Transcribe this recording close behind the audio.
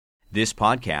This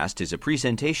podcast is a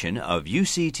presentation of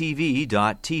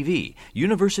UCTV.tv,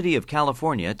 University of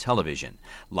California Television.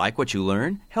 Like what you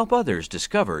learn? Help others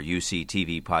discover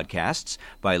UCTV podcasts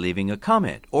by leaving a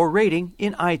comment or rating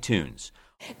in iTunes.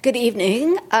 Good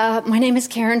evening. My name is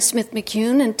Karen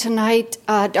Smith-McCune, and tonight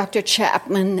Dr.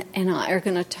 Chapman and I are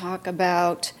going to talk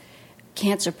about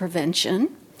cancer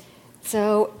prevention.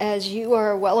 So, as you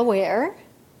are well aware,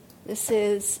 this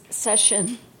is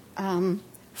session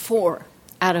 4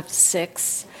 out of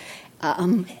 6.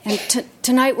 And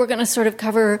tonight we're going to sort of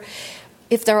cover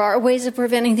if there are ways of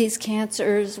preventing these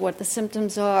cancers, what the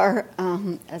symptoms are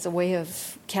as a way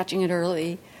of catching it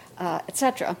early,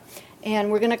 etc. And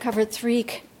we're going to cover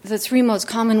the three most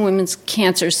common women's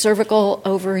cancers: cervical,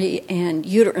 ovary, and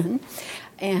uterine.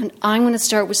 And I'm going to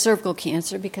start with cervical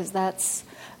cancer because that's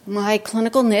my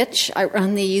clinical niche. I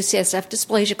run the UCSF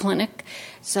Dysplasia Clinic,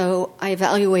 so I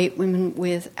evaluate women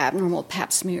with abnormal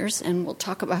pap smears, and we'll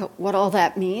talk about what all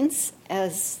that means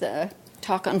as the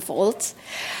talk unfolds.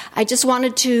 I just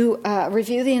wanted to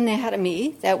review the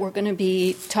anatomy that we're going to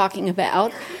be talking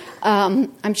about.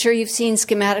 I'm sure you've seen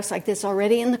schematics like this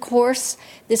already in the course.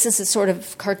 This is a sort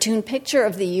of cartoon picture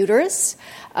of the uterus.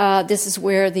 This is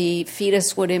where the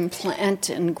fetus would implant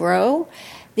and grow.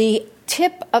 The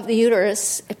tip of the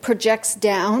uterus projects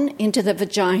down into the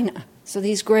vagina. So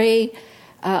these gray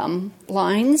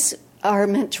lines are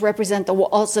meant to represent the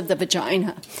walls of the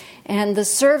vagina. And the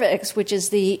cervix, which is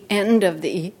the end of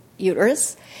the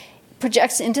uterus,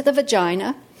 projects into the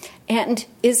vagina and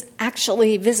is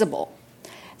actually visible.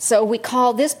 So we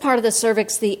call this part of the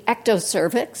cervix the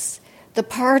ectocervix. The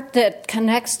part that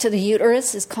connects to the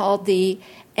uterus is called the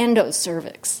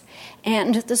endocervix.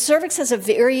 And the cervix has a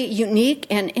very unique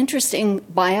and interesting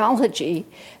biology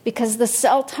because the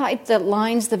cell type that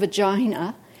lines the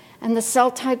vagina and the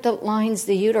cell type that lines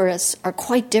the uterus are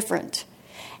quite different.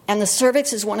 And the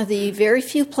cervix is one of the very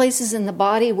few places in the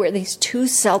body where these two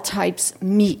cell types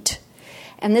meet.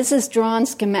 And this is drawn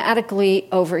schematically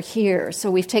over here.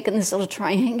 So we've taken this little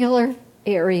triangular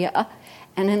area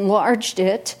and enlarged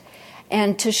it,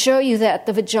 and to show you that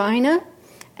the vagina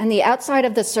and the outside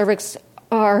of the cervix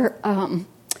are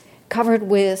covered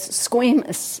with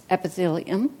squamous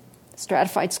epithelium,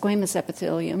 stratified squamous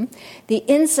epithelium. The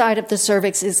inside of the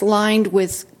cervix is lined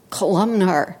with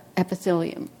columnar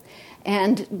epithelium.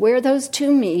 And where those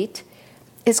two meet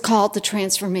is called the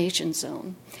transformation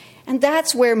zone. And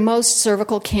that's where most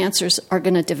cervical cancers are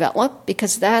going to develop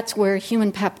because that's where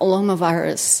human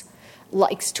papillomavirus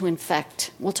likes to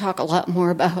infect. We'll talk a lot more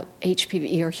about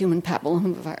HPV or human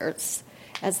papillomavirus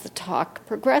as the talk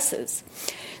progresses.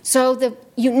 So the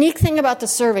unique thing about the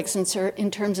cervix in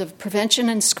terms of prevention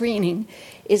and screening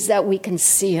is that we can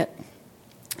see it.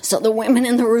 So the women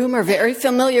in the room are very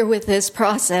familiar with this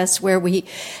process where we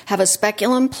have a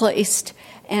speculum placed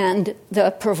and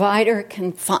the provider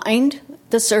can find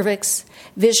the cervix,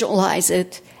 visualize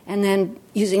it, and then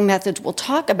using methods we'll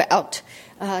talk about,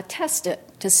 test it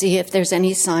to see if there's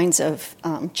any signs of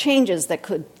changes that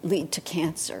could lead to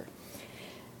cancer.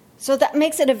 So that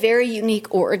makes it a very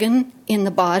unique organ in the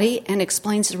body and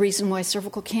explains the reason why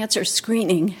cervical cancer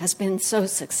screening has been so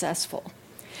successful.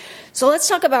 So let's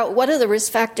talk about what are the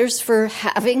risk factors for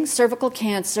having cervical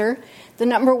cancer. The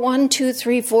number 1, 2,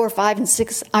 3, 4, 5, and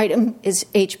 6 item is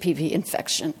HPV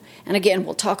infection. And again,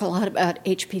 we'll talk a lot about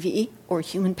HPV or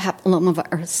human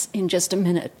papillomavirus in just a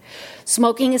minute.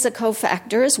 Smoking is a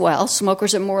cofactor as well.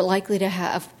 Smokers are more likely to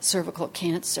have cervical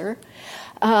cancer.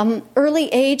 Early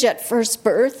age at first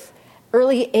birth,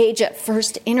 early age at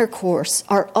first intercourse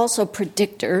are also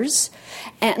predictors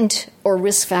or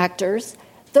risk factors.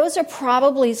 Those are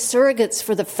probably surrogates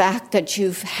for the fact that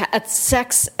you've had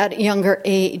sex at a younger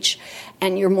age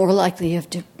and you're more likely to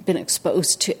have been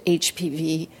exposed to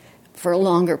HPV for a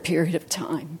longer period of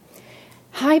time.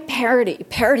 High parity.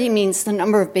 Parity means the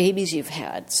number of babies you've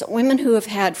had. So women who have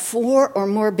had 4 or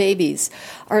more babies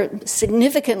are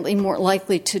significantly more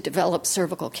likely to develop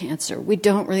cervical cancer. We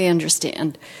don't really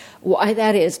understand why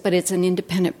that is, but it's an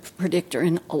independent predictor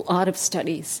in a lot of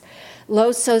studies. Low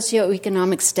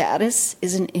socioeconomic status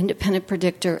is an independent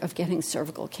predictor of getting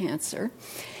cervical cancer.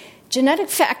 Genetic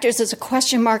factors is a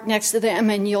question mark next to them,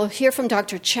 and you'll hear from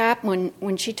Dr. Chapman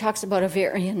when she talks about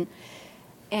ovarian.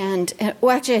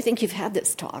 Actually, I think you've had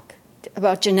this talk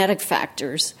about genetic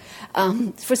factors.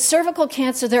 For cervical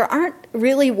cancer, there aren't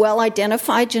really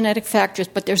well-identified genetic factors,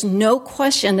 but there's no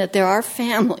question that there are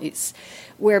families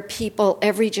where people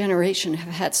every generation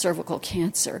have had cervical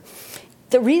cancer.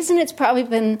 The reason it's probably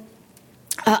been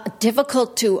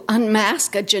difficult to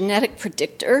unmask a genetic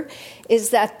predictor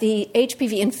is that the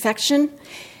HPV infection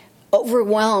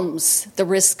overwhelms the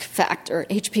risk factor.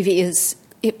 HPV is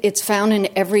It's found in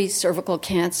every cervical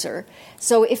cancer.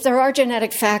 So if there are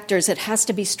genetic factors, it has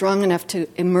to be strong enough to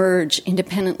emerge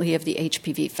independently of the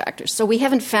HPV factors. So we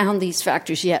haven't found these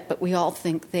factors yet, but we all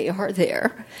think they are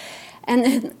there. And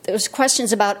then there's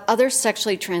questions about other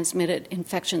sexually transmitted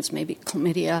infections, maybe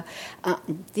chlamydia.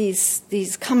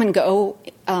 These come and go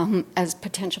as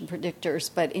potential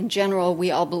predictors, but in general, we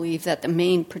all believe that the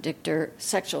main predictor,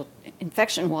 sexual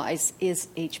infection-wise, is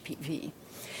HPV.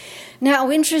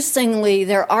 Now, interestingly,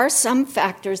 there are some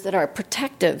factors that are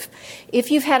protective.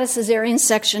 If you've had a cesarean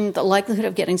section, the likelihood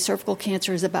of getting cervical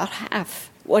cancer is about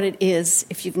half what it is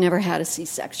if you've never had a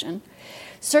C-section.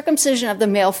 Circumcision of the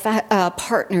male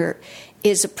partner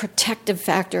is a protective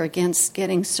factor against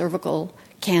getting cervical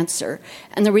cancer.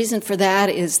 And the reason for that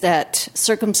is that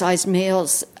circumcised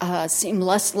males seem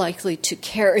less likely to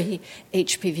carry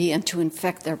HPV and to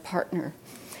infect their partner.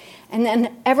 And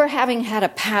then ever having had a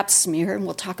pap smear, and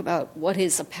we'll talk about what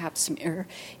is a pap smear.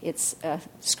 It's a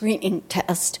screening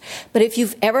test. But if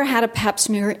you've ever had a pap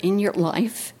smear in your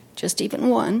life, just even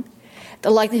one, the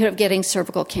likelihood of getting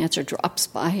cervical cancer drops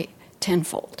by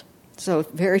tenfold. So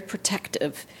very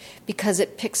protective because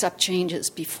it picks up changes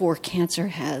before cancer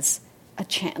has a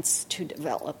chance to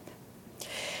develop.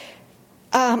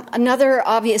 Another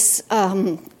obvious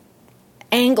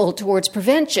angle towards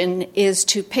prevention is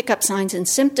to pick up signs and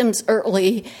symptoms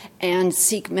early and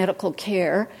seek medical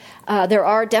care. There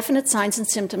are definite signs and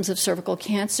symptoms of cervical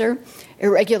cancer: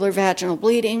 irregular vaginal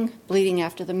bleeding, bleeding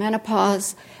after the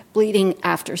menopause, bleeding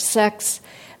after sex,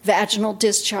 vaginal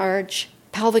discharge,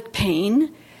 pelvic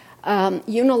pain,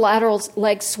 unilateral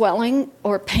leg swelling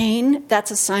or pain.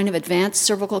 That's a sign of advanced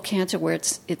cervical cancer where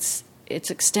it's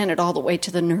extended all the way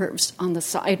to the nerves on the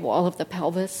side wall of the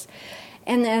pelvis.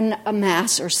 And then a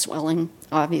mass or swelling,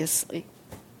 obviously.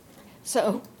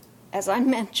 So, as I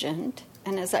mentioned,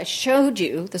 and as I showed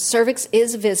you, the cervix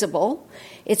is visible.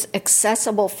 It's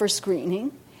accessible for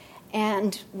screening.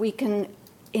 And we can,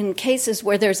 in cases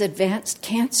where there's advanced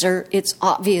cancer, it's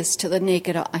obvious to the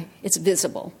naked eye. It's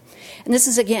visible. And this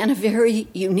is, again, a very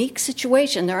unique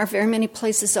situation. There aren't very many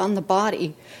places on the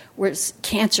body where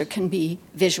cancer can be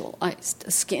visualized.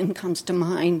 The skin comes to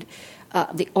mind,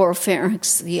 the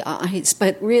oropharynx, the eyes,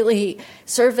 but really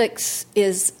cervix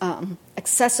is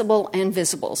accessible and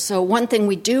visible. So one thing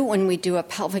we do when we do a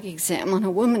pelvic exam on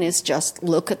a woman is just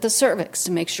look at the cervix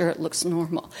to make sure it looks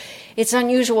normal. It's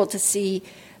unusual to see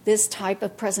this type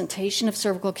of presentation of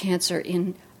cervical cancer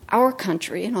in our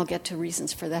country, and I'll get to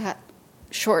reasons for that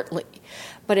shortly,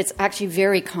 but it's actually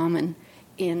very common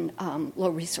in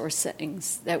low-resource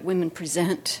settings that women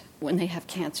present when they have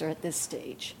cancer at this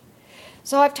stage.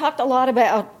 So I've talked a lot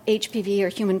about HPV or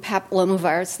human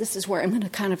papillomavirus. This is where I'm going to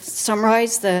kind of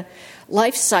summarize the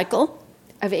life cycle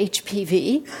of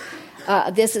HPV.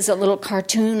 This is a little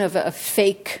cartoon of a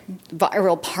fake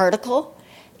viral particle.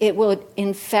 It will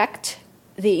infect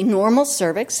the normal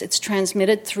cervix. It's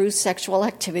transmitted through sexual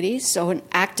activity, so an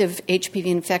active HPV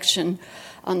infection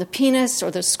on the penis or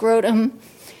the scrotum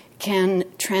can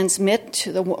transmit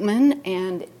to the woman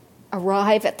and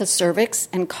arrive at the cervix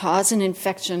and cause an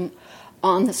infection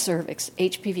on the cervix.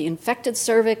 HPV-infected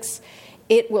cervix,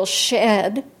 it will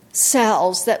shed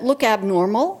cells that look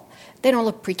abnormal. They don't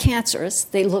look precancerous,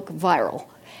 they look viral.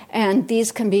 And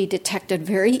these can be detected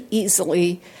very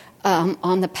easily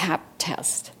on the Pap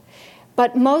test.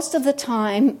 But most of the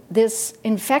time, this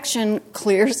infection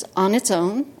clears on its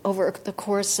own over the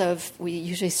course of, we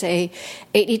usually say,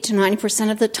 80 to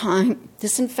 90% of the time.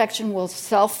 This infection will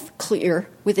self-clear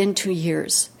within 2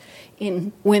 years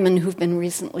in women who've been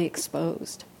recently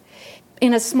exposed.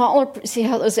 In a smaller, see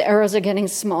how those arrows are getting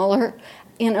smaller?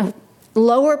 In a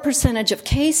lower percentage of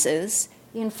cases,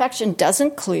 the infection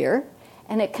doesn't clear,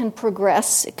 and it can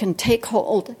progress, it can take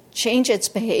hold, change its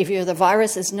behavior. The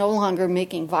virus is no longer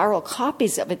making viral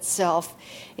copies of itself.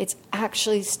 It's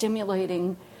actually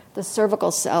stimulating the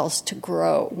cervical cells to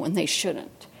grow when they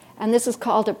shouldn't. And this is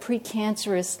called a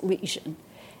precancerous lesion.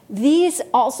 These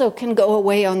also can go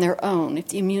away on their own. If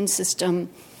the immune system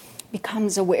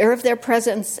becomes aware of their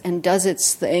presence and does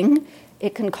its thing,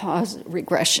 it can cause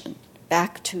regression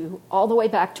all the way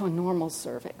back to a normal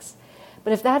cervix.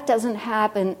 But if that doesn't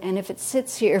happen, and if it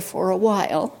sits here for a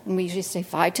while, and we usually say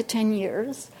 5 to 10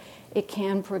 years, it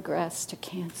can progress to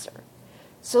cancer.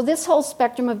 So this whole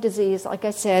spectrum of disease, like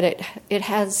I said, it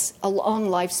has a long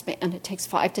lifespan. It takes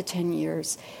 5 to 10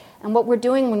 years. And what we're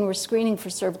doing when we're screening for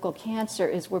cervical cancer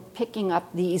is we're picking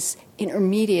up these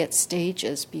intermediate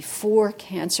stages before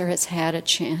cancer has had a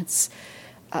chance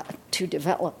to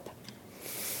develop.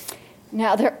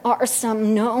 Now, there are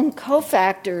some known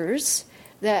cofactors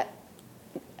that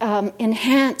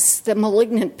enhance the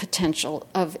malignant potential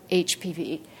of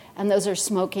HPV. and those are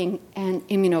smoking and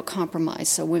immunocompromised.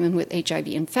 So women with HIV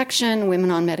infection,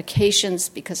 women on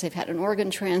medications because they've had an organ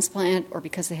transplant or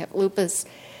because they have lupus.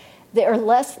 They are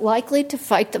less likely to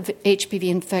fight the HPV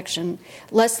infection,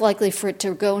 less likely for it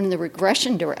to go in the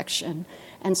regression direction,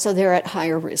 and so they're at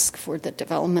higher risk for the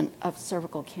development of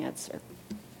cervical cancer.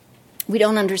 We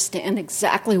don't understand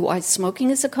exactly why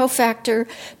smoking is a cofactor,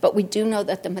 but we do know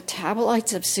that the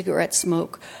metabolites of cigarette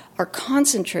smoke are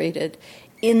concentrated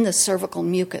in the cervical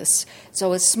mucus.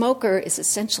 So a smoker is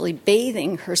essentially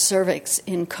bathing her cervix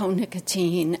in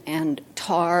co-nicotine and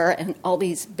tar and all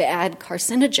these bad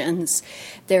carcinogens.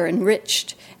 They're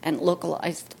enriched and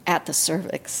localized at the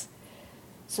cervix.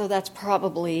 So that's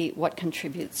probably what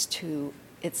contributes to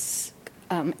its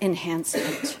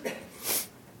enhancement.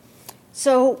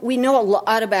 So we know a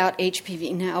lot about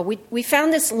HPV now. We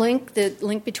found this link, the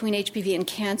link between HPV and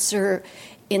cancer,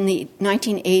 in the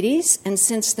 1980s, and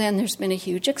since then there's been a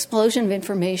huge explosion of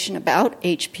information about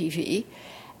HPV.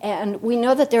 And we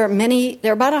know that there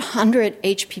are about 100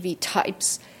 HPV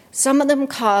types. Some of them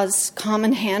cause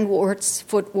common hand warts,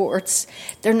 foot warts.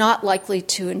 They're not likely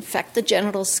to infect the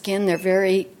genital skin.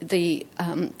 The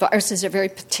viruses are very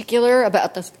particular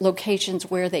about the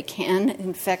locations where they can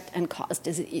infect and cause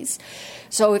disease.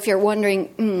 So if you're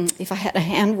wondering, if I had a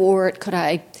hand wart, could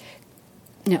I?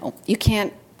 No, you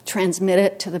can't transmit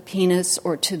it to the penis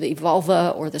or to the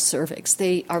vulva or the cervix.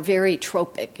 They are very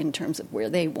tropic in terms of where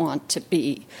they want to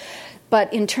be.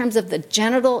 But in terms of the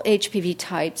genital HPV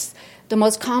types, the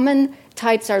most common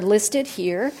types are listed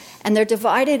here, and they're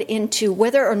divided into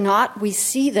whether or not we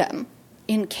see them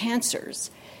in cancers.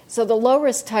 So the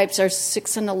low-risk types are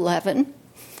 6 and 11,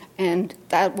 and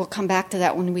we'll come back to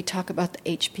that when we talk about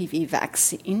the HPV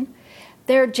vaccine.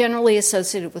 They're generally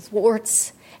associated with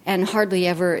warts and hardly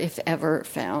ever, if ever,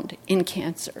 found in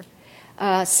cancer.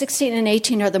 16 and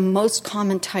 18 are the most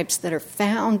common types that are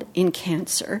found in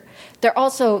cancer. They're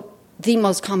also the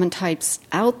most common types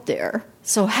out there.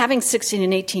 So having 16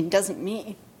 and 18 doesn't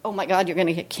mean, oh my God, you're going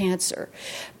to get cancer.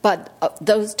 But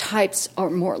those types are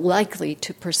more likely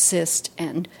to persist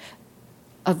and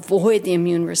avoid the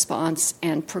immune response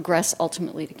and progress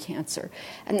ultimately to cancer.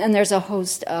 And then there's a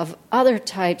host of other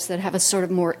types that have a sort of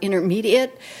more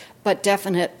intermediate but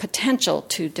definite potential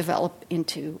to develop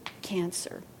into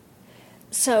cancer.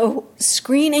 So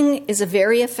screening is a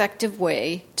very effective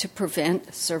way to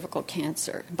prevent cervical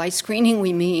cancer. By screening,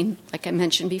 we mean, like I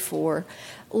mentioned before,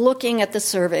 looking at the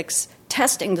cervix,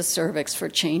 testing the cervix for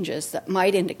changes that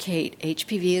might indicate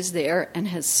HPV is there and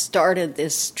has started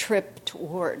this trip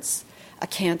towards a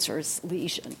cancerous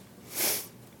lesion.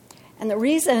 And the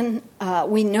reason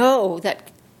we know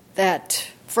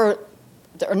that for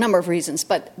there are a number of reasons,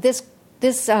 but this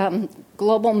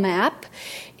global map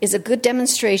is a good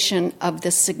demonstration of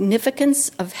the significance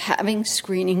of having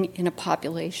screening in a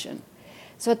population.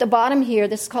 So at the bottom here,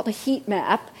 this is called a heat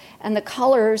map, and the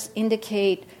colors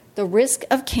indicate the risk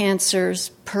of cancers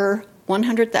per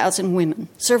 100,000 women,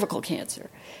 cervical cancer.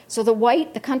 So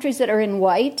the countries that are in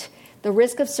white, the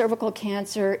risk of cervical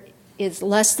cancer is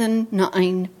less than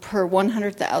 9 per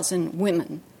 100,000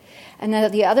 women. And then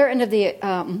at the other end of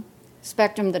the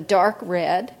spectrum, the dark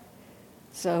red,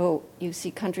 so you see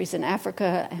countries in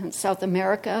Africa and South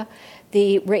America,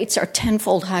 the rates are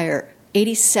tenfold higher,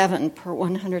 87 per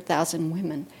 100,000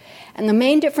 women. And the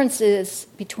main differences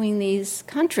between these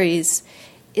countries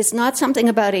is not something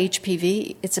about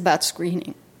HPV, it's about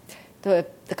screening. The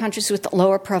countries with the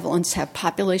lower prevalence have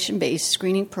population-based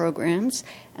screening programs,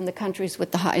 and the countries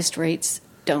with the highest rates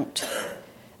don't.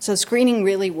 So screening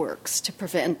really works to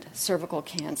prevent cervical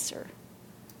cancer.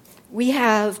 We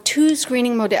have 2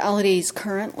 screening modalities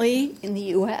currently in the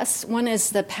U.S. One is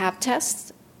the Pap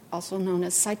test, also known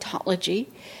as cytology.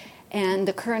 And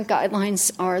the current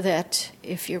guidelines are that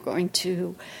if you're going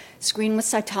to screen with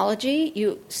cytology,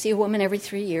 you see a woman every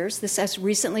 3 years. This has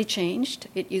recently changed.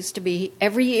 It used to be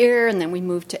every year, and then we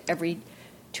moved to every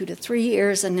 2 to 3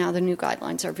 years, and now the new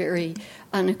guidelines are very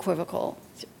unequivocal.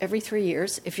 Every 3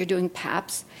 years if you're doing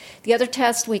PAPs. The other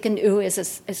test we can do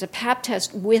is a PAP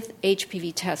test with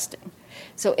HPV testing.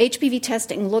 So HPV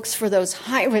testing looks for those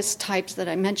high-risk types that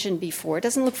I mentioned before. It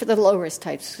doesn't look for the low-risk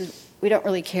types. We don't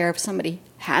really care if somebody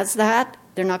has that.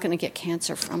 They're not going to get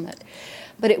cancer from it.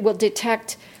 But it will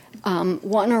detect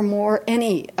one or more,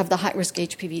 any of the high-risk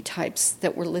HPV types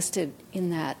that were listed in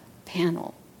that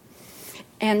panel.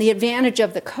 And the advantage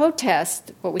of the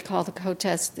co-test, what we call the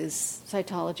co-test is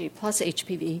cytology plus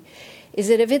HPV, is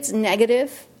that if it's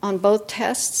negative on both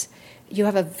tests, you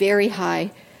have a very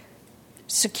high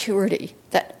security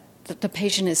that the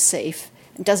patient is safe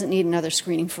and doesn't need another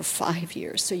screening for 5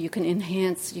 years. So you can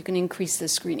increase the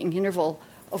screening interval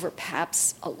over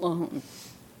PAPs alone.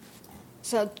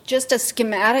 So just a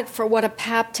schematic for what a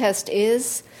Pap test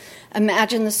is.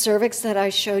 Imagine the cervix that I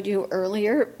showed you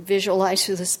earlier, visualized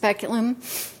through the speculum.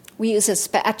 We use a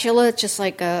spatula, just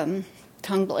like a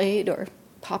tongue blade or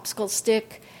popsicle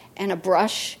stick, and a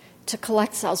brush to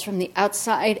collect cells from the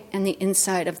outside and the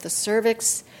inside of the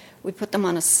cervix. We put them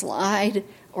on a slide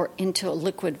or into a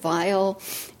liquid vial,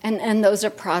 and those are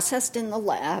processed in the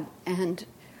lab, and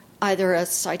either a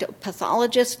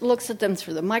cytopathologist looks at them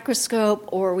through the microscope,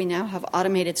 or we now have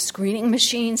automated screening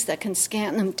machines that can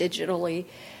scan them digitally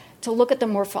to look at the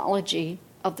morphology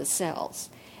of the cells.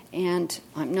 And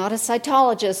I'm not a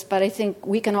cytologist, but I think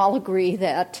we can all agree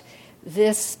that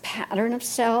this pattern of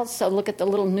cells, so look at the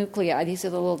little nuclei, these are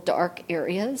the little dark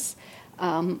areas.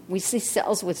 We see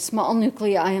cells with small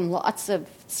nuclei and lots of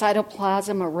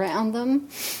cytoplasm around them,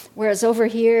 whereas over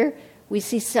here we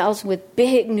see cells with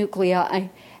big nuclei,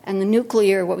 and the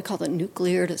nuclear, what we call the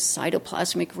nuclear to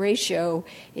cytoplasmic ratio,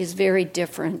 is very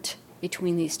different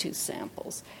between these two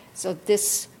samples. So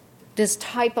this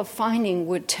type of finding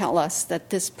would tell us that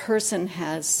this person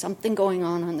has something going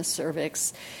on the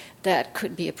cervix that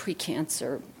could be a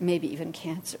precancer, maybe even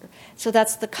cancer. So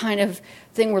that's the kind of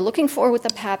thing we're looking for with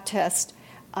the Pap test.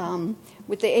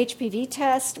 With the HPV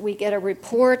test, we get a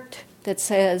report that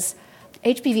says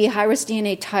HPV high-risk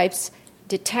DNA types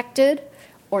detected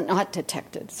or not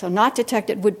detected. So not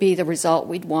detected would be the result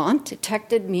we'd want.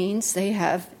 Detected means they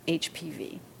have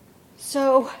HPV.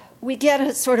 So we get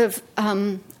a sort of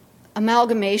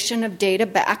amalgamation of data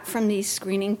back from these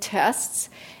screening tests,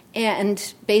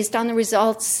 and based on the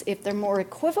results, if they're more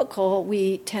equivocal,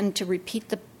 we tend to repeat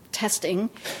the testing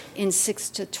in 6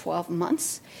 to 12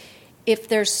 months. If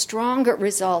there's stronger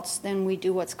results, then we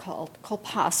do what's called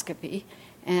colposcopy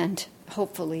and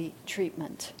hopefully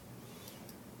treatment.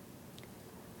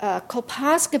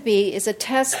 Colposcopy is a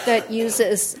test that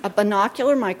uses a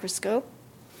binocular microscope,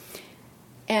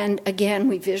 and again,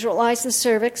 we visualize the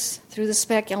cervix through the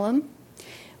speculum.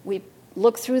 We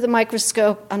look through the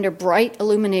microscope under bright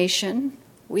illumination.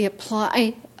 We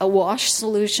apply a wash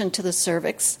solution to the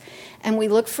cervix, and we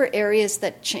look for areas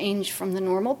that change from the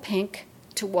normal pink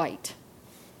to white.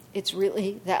 It's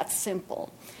really that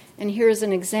simple. And here's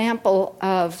an example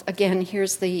of, again,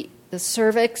 here's the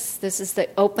cervix. This is the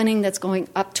opening that's going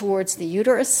up towards the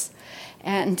uterus.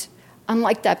 And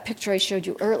unlike that picture I showed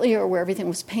you earlier where everything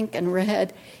was pink and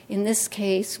red, in this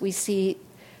case we see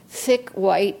thick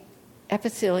white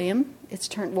epithelium. It's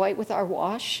turned white with our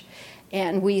wash,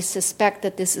 and we suspect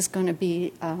that this is going to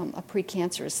be a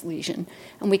precancerous lesion.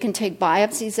 And we can take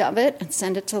biopsies of it and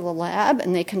send it to the lab,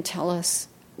 and they can tell us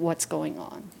what's going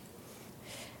on.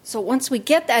 So once we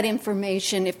get that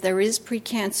information, if there is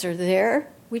precancer there,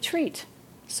 we treat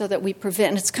so that we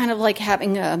prevent. It's kind of like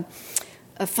having a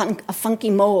funky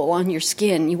mole on your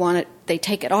skin. They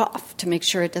take it off to make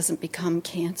sure it doesn't become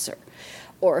cancer.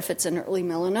 Or if it's an early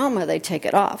melanoma, they take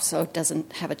it off so it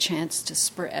doesn't have a chance to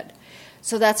spread.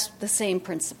 So that's the same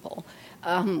principle.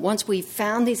 Once we've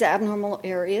found these abnormal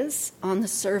areas on the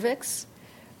cervix,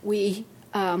 we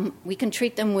can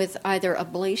treat them with either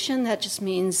ablation, that just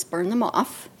means burn them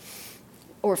off,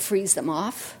 or freeze them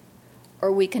off,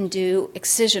 or we can do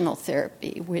excisional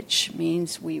therapy, which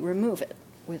means we remove it.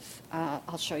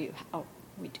 I'll show you how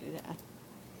we do that.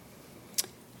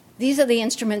 These are the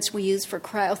instruments we use for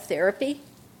cryotherapy.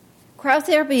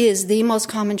 Cryotherapy is the most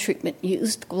common treatment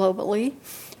used globally.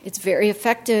 It's very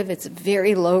effective. It's a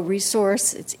very low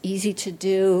resource. It's easy to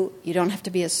do. You don't have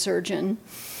to be a surgeon.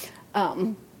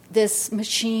 This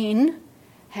machine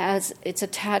it's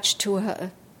attached to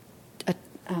a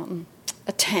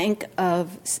tank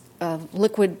of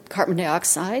liquid carbon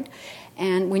dioxide,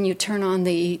 and when you turn on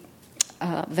the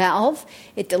valve,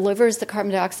 it delivers the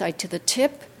carbon dioxide to the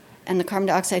tip, and the carbon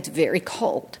dioxide is very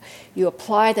cold. You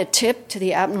apply the tip to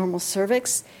the abnormal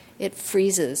cervix, it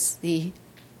freezes the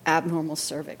abnormal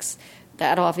cervix.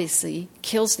 That obviously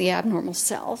kills the abnormal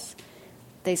cells.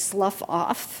 They slough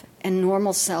off, and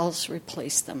normal cells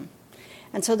replace them.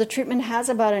 And so the treatment has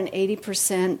about an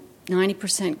 80%,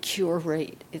 90% cure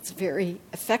rate. It's very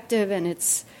effective, and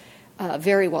it's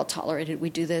very well tolerated.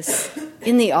 We do this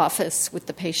in the office with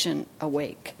the patient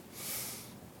awake.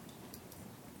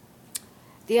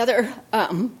 The other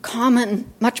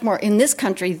common, much more in this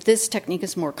country, this technique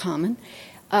is more common.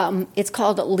 It's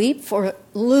called a loop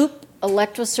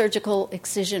electrosurgical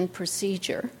excision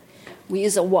procedure. We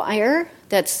use a wire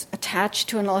that's attached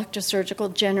to an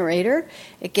electrosurgical generator.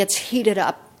 It gets heated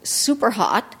up super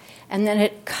hot, and then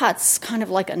it cuts kind of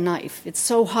like a knife. It's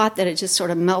so hot that it just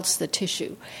sort of melts the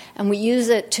tissue. And we use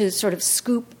it to sort of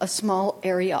scoop a small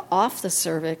area off the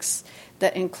cervix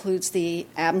that includes the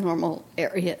abnormal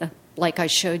area, like I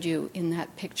showed you in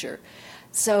that picture.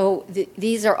 So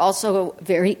these are also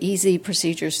very easy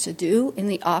procedures to do in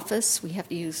the office. We have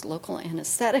to use local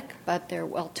anesthetic, but they're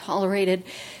well tolerated.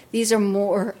 These are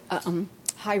more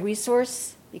high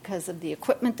resource because of the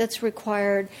equipment that's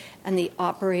required, and the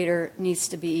operator needs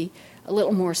to be a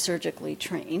little more surgically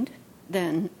trained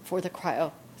than for the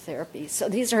cryotherapy. So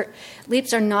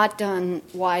LEAPs are not done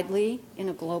widely in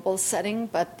a global setting,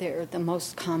 but they're the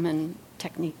most common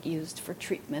technique used for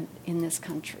treatment in this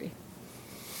country.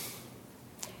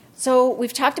 So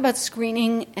we've talked about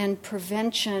screening and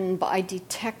prevention by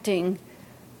detecting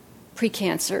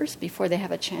precancers before they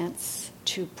have a chance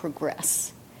to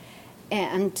progress.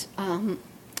 And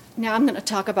now I'm going to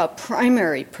talk about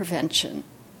primary prevention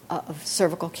of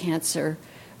cervical cancer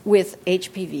with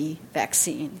HPV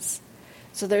vaccines.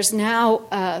 So there's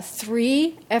now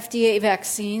 3 FDA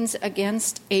vaccines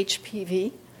against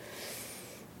HPV.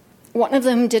 One of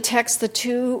them detects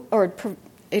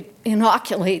it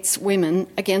inoculates women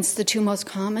against the 2 most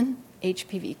common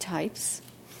HPV types.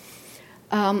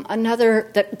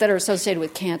 Another that are associated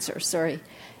with cancer,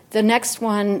 The next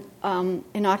one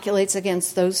inoculates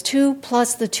against those 2,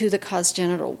 plus the 2 that cause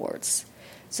genital warts.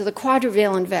 So the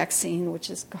quadrivalent vaccine, which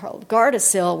is called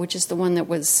Gardasil, which is the one that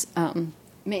was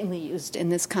mainly used in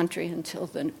this country until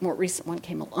the more recent one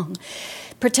came along,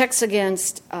 protects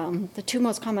against the 2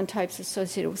 most common types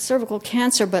associated with cervical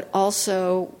cancer, but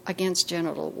also against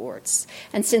genital warts.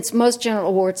 And since most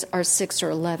genital warts are 6 or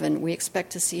 11, we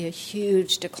expect to see a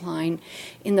huge decline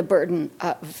in the burden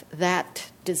of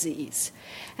that disease.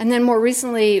 And then more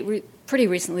recently, pretty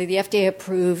recently, the FDA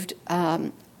approved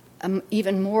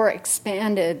even more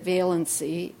expanded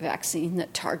valency vaccine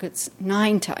that targets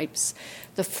 9 types,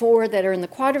 the 4 that are in the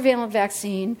quadrivalent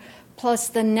vaccine, plus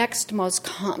the next most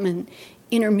common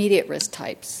intermediate risk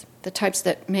types, the types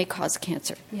that may cause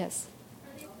cancer. Yes?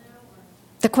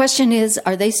 The question is,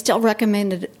 are they still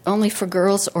recommended only for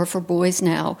girls or for boys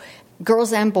now?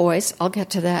 Girls and boys. I'll get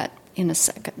to that in a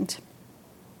second.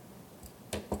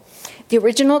 The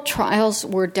original trials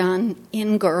were done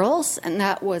in girls, and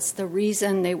that was the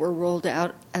reason they were rolled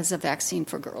out as a vaccine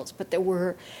for girls. But there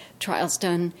were trials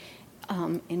done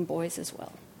in boys as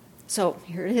well. So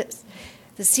here it is.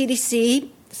 The CDC,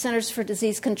 Centers for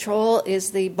Disease Control,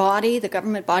 is the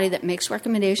government body that makes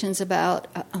recommendations about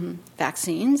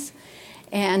vaccines.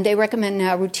 And they recommend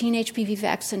now routine HPV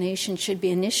vaccination should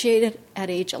be initiated at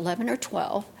age 11 or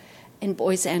 12 in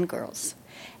boys and girls.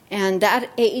 And that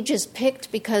age is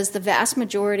picked because the vast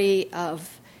majority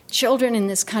of children in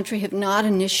this country have not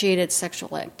initiated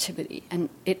sexual activity, and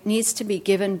it needs to be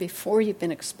given before you've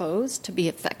been exposed to be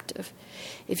effective.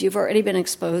 If you've already been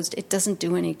exposed, it doesn't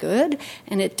do any good,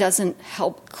 and it doesn't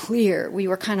help clear. We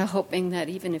were kind of hoping that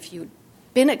even if you'd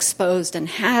been exposed and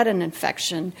had an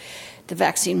infection, the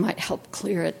vaccine might help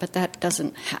clear it, but that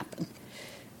doesn't happen.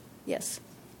 Yes?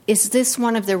 Is this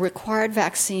one of the required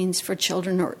vaccines for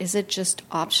children, or is it just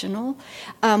optional?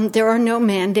 There are no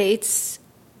mandates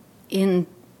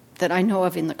that I know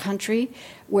of in the country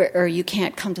where you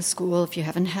can't come to school if you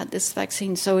haven't had this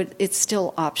vaccine, so it's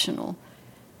still optional.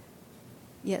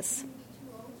 Yes?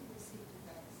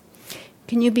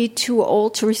 Can you be too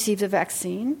old to receive the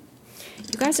vaccine?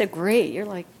 You guys are great. You're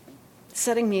like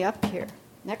setting me up here.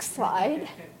 Next slide.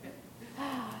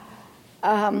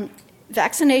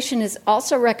 Vaccination is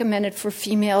also recommended for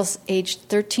females aged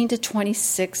 13 to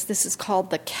 26. This is called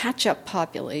the catch-up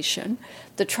population.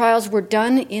 The trials were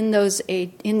done in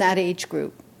that age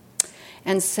group.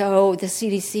 And so the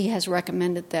CDC has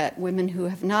recommended that women who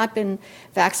have not been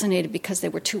vaccinated because they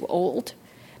were too old,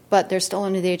 but they're still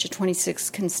under the age of 26,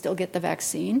 can still get the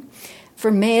vaccine.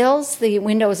 For males, the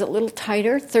window is a little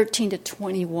tighter, 13 to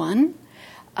 21,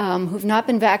 who've not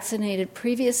been vaccinated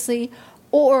previously,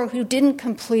 or who didn't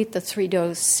complete the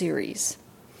 3-dose series.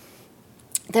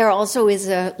 There also is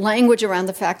a language around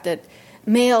the fact that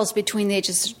males between the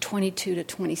ages of 22 to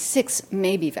 26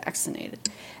 may be vaccinated.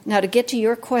 Now, to get to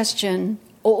your question,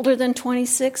 older than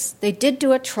 26, they did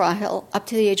do a trial up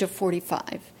to the age of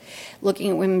 45, looking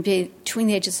at women between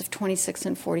the ages of 26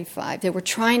 and 45. They were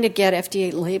trying to get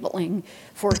FDA labeling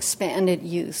for expanded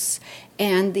use,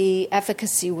 and the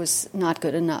efficacy was not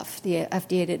good enough. The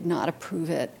FDA did not approve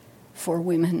it for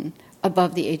women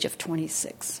above the age of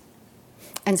 26.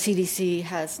 And CDC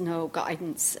has no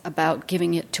guidance about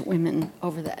giving it to women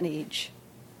over that age.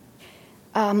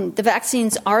 The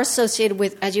vaccines are associated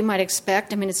with, as you might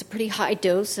expect, it's a pretty high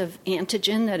dose of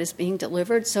antigen that is being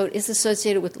delivered, so it is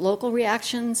associated with local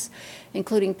reactions,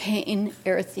 including pain,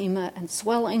 erythema, and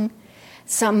swelling,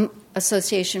 some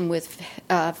association with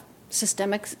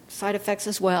systemic side effects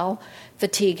as well,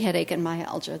 fatigue, headache, and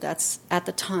myalgia. That's at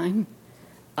the time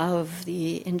of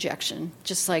the injection,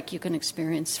 just like you can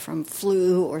experience from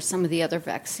flu or some of the other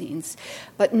vaccines.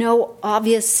 But no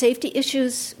obvious safety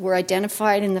issues were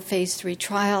identified in the phase 3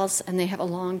 trials, and they have a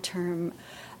long-term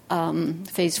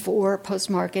phase 4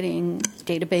 post-marketing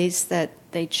database that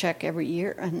they check every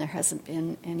year, and there hasn't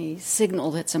been any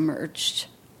signal that's emerged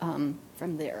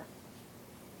from there.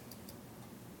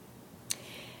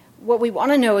 What we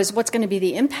want to know is what's going to be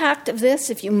the impact of this.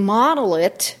 If you model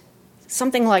it,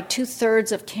 something like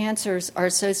 2/3 of cancers are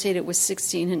associated with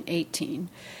 16 and 18.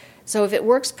 So if it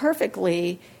works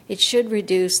perfectly, it should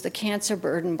reduce the cancer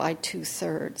burden by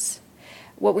 2/3.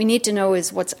 What we need to know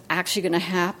is what's actually going to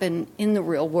happen in the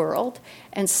real world.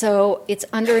 And so it's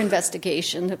under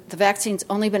investigation. The vaccine's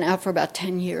only been out for about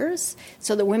 10 years.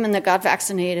 So the women that got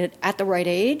vaccinated at the right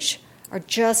age are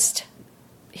just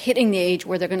hitting the age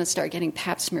where they're going to start getting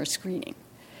pap smear screening.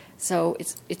 So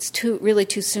it's really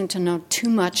too soon to know too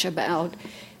much about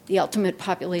the ultimate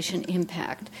population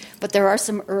impact. But there are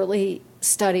some early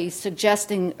studies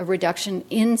suggesting a reduction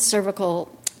in cervical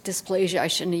dysplasia, I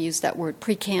shouldn't have used that word,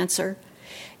 precancer,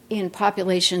 in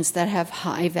populations that have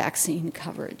high vaccine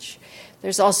coverage.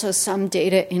 There's also some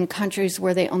data in countries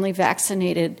where they only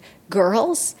vaccinated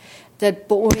girls that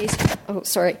boys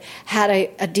had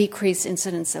a decreased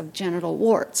incidence of genital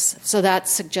warts. So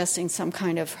that's suggesting some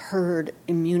kind of herd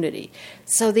immunity.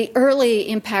 So the early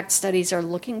impact studies are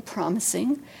looking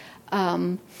promising,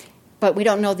 but we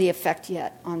don't know the effect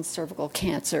yet on cervical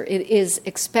cancer. It is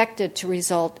expected to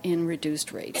result in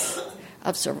reduced rates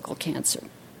of cervical cancer,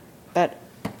 but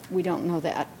we don't know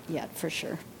that yet for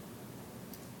sure.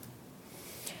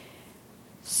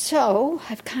 So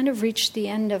I've kind of reached the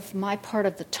end of my part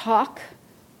of the talk.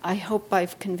 I hope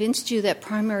I've convinced you that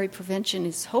primary prevention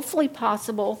is hopefully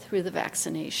possible through the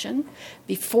vaccination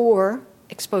before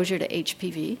exposure to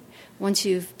HPV. Once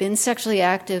you've been sexually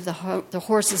active, the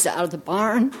horse is out of the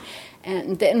barn,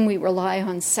 and then we rely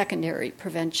on secondary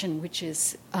prevention, which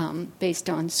is based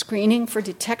on screening for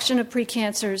detection of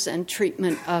precancers and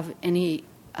treatment of any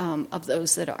of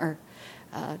those that are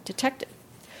detected.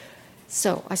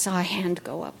 So I saw a hand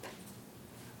go up.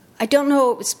 I don't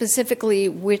know specifically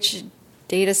which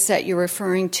data set you're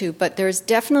referring to, but there's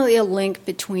definitely a link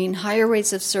between higher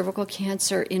rates of cervical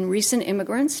cancer in recent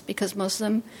immigrants, because most of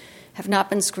them have not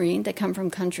been screened. They come from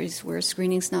countries where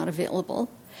screening's not available,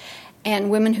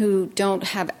 and women who don't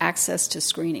have access to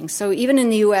screening. So even in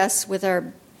the U.S., with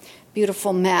our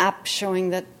beautiful map showing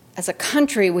that as a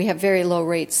country, we have very low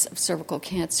rates of cervical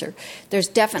cancer. There's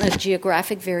definite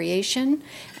geographic variation,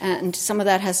 and some of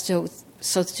that has to do with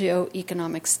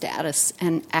socioeconomic status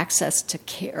and access to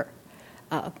care.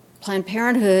 Planned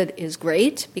Parenthood is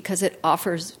great because it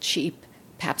offers cheap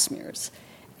pap smears,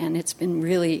 and it's been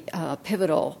really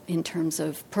pivotal in terms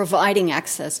of providing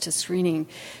access to screening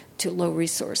to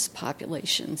low-resource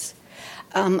populations.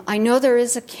 I know there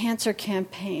is a cancer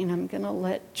campaign. I'm going to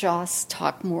let Joss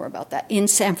talk more about that. In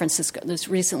San Francisco, there's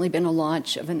recently been a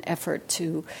launch of an effort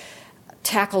to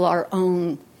tackle our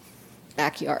own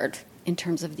backyard in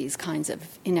terms of these kinds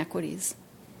of inequities.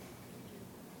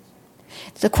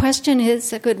 The question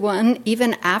is a good one.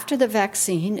 Even after the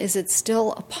vaccine, is it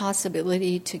still a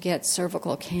possibility to get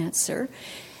cervical cancer?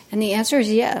 And the answer is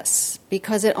yes,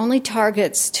 because it only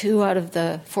targets 2 out of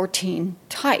the 14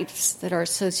 types that are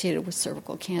associated with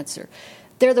cervical cancer.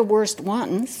 They're the worst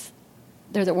ones.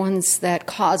 They're the ones that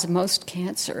cause most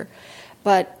cancer.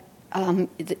 But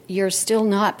you're still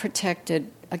not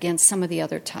protected against some of the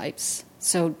other types.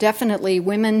 So definitely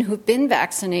women who've been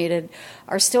vaccinated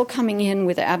are still coming in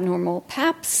with abnormal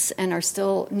PAPs and are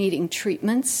still needing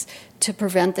treatments to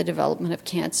prevent the development of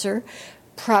cancer,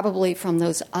 probably from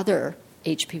those other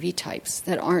HPV types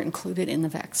that aren't included in the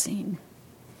vaccine.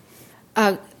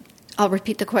 I'll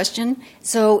repeat the question.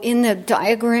 So in the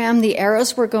diagram, the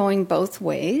arrows were going both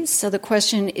ways. So the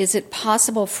question, is it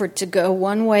possible for it to go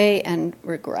one way and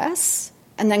regress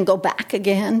and then go back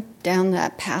again down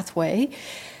that pathway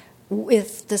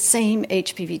with the same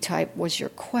HPV type was your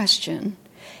question.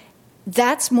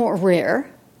 That's more rare.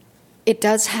 It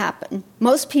does happen.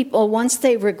 Most people, once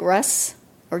they regress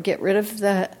or get rid of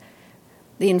the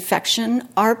infection,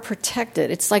 are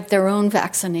protected. It's like their own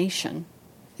vaccination.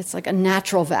 It's like a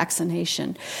natural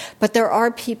vaccination. But there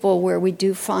are people where we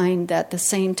do find that the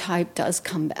same type does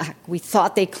come back. We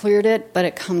thought they cleared it, but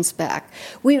it comes back.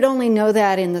 We would only know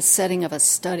that in the setting of a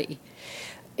study.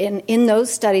 In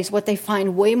those studies, what they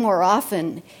find way more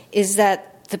often is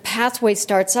that the pathway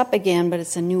starts up again, but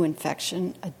it's a new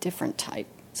infection, a different type.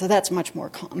 So that's much more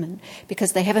common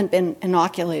because they haven't been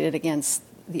inoculated against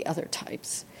the other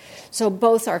types. So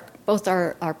both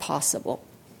are possible.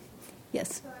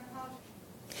 Yes.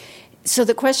 So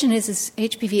the question is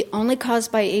HPV only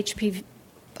caused by HPV?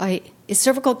 Is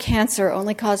cervical cancer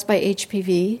only caused by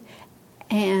HPV?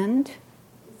 And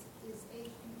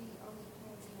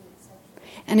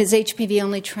is HPV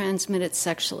only transmitted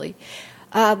sexually?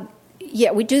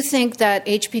 Yeah, we do think that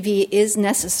HPV is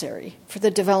necessary for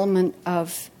the development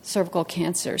of cervical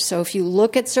cancer. So if you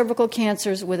look at cervical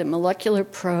cancers with a molecular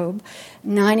probe,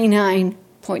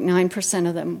 99.9%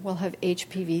 of them will have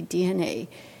HPV DNA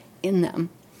in them.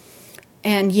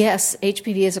 And yes,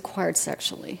 HPV is acquired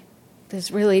sexually.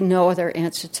 There's really no other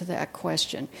answer to that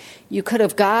question. You could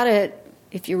have got it,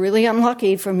 if you're really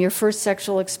unlucky, from your first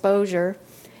sexual exposure,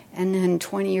 and then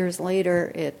 20 years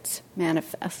later it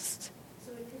manifests.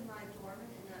 So it can lie dormant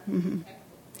and not detectable?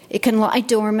 It can lie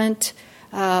dormant.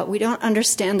 We don't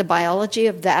understand the biology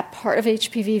of that part of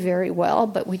HPV very well,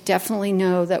 but we definitely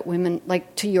know that women,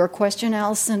 like to your question,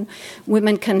 Allison,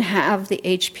 women can have the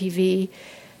HPV.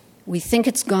 We think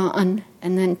it's gone,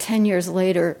 and then 10 years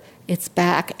later, it's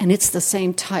back, and it's the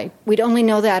same type. We'd only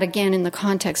know that, again, in the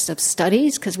context of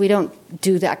studies, because we don't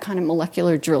do that kind of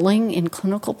molecular drilling in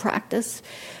clinical practice.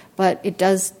 But it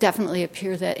does definitely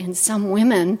appear that in some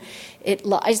women, it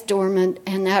lies dormant,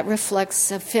 and that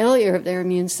reflects a failure of their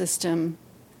immune system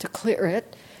to clear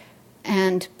it.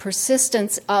 And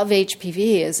persistence of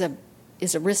HPV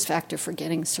is a risk factor for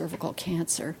getting cervical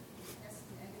cancer.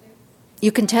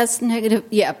 You can test negative,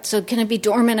 yeah. So can it be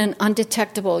dormant and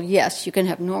undetectable? Yes, you can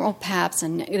have normal PAPs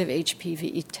and negative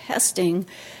HPV testing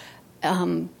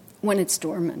when it's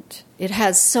dormant. It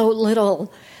has so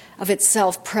little of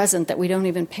itself present that we don't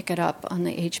even pick it up on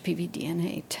the HPV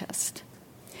DNA test.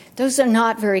 Those are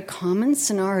not very common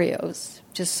scenarios,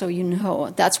 just so you know.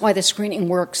 That's why the screening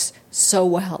works so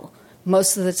well.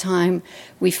 Most of the time,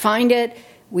 we find it,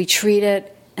 we treat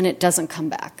it, and it doesn't come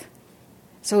back.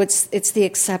 So it's the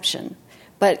exception.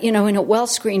 But, in a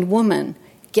well-screened woman,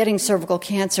 getting cervical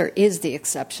cancer is the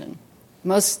exception.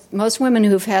 Most women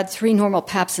who've had 3 normal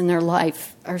PAPs in their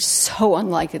life are so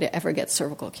unlikely to ever get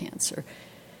cervical cancer.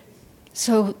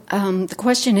 So the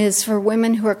question is, for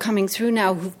women who are coming through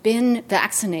now who've been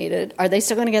vaccinated, are they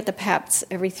still going to get the PAPs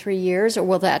every 3 years, or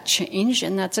will that change?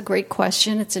 And that's a great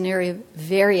question. It's an area of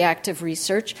very active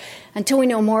research. Until we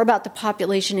know more about the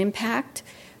population impact,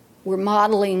 the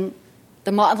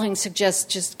modeling suggests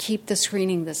just keep the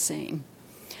screening the same.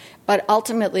 But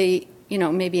ultimately,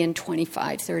 maybe in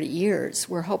 25, 30 years,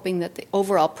 we're hoping that the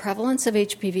overall prevalence of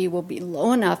HPV will be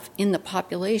low enough in the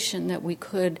population that we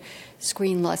could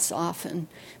screen less often,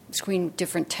 screen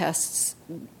different tests.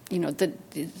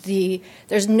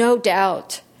 There's no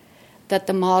doubt that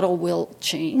the model will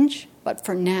change, but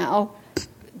for now,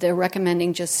 they're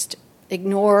recommending just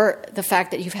ignore the fact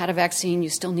that you've had a vaccine, you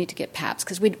still need to get PAPs.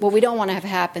 Because what we don't want to have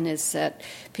happen is that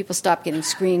people stop getting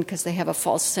screened because they have a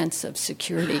false sense of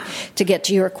security. To get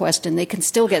to your question, they can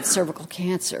still get cervical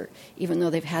cancer even though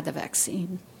they've had the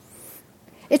vaccine.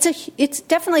 It's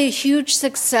definitely a huge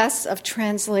success of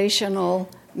translational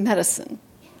medicine.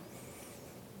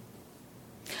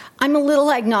 I'm a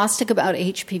little agnostic about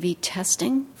HPV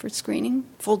testing for screening,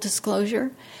 full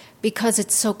disclosure, because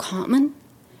it's so common.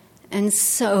 And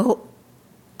so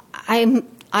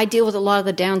I deal with a lot of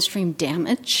the downstream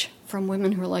damage from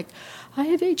women who are like, I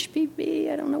have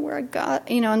HPV, I don't know where I got,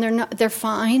 and they're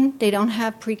fine. They don't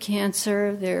have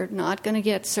precancer. They're not going to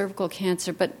get cervical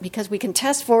cancer. But because we can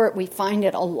test for it, we find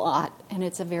it a lot, and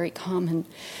it's a very common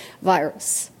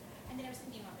virus. And then I was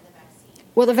thinking about the vaccine.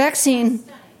 Well, the vaccine, Stunning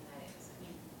that is.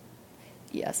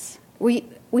 yes,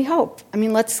 we hope.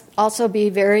 Let's also be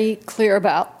very clear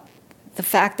about the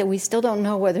fact that we still don't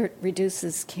know whether it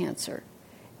reduces cancer.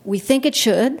 We think it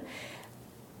should.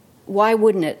 Why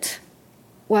wouldn't it?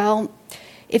 Well,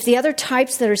 if the other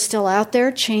types that are still out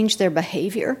there change their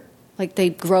behavior, like they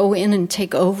grow in and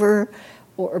take over,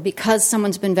 or because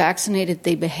someone's been vaccinated,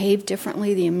 they behave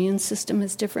differently, the immune system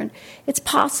is different, it's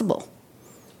possible.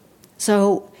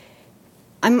 So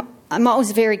I'm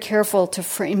always very careful to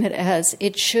frame it as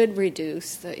it should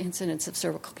reduce the incidence of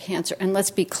cervical cancer. And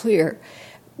let's be clear,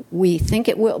 we think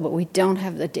it will, but we don't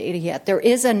have the data yet. There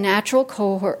is a natural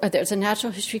cohort. There's a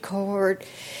natural history cohort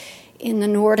in the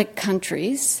Nordic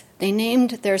countries. They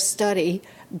named their study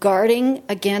Guarding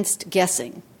Against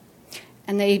Guessing.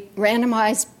 And they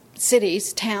randomized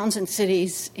towns and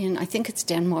cities in, I think it's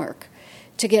Denmark,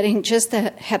 to getting just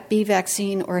the Hep B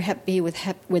vaccine or Hep B with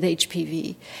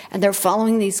HPV. And they're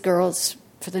following these girls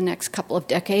for the next couple of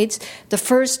decades. The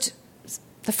first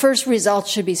results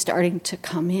should be starting to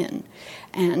come in.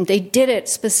 And they did it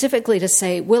specifically to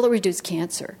say, will it reduce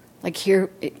cancer? Like here,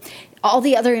 all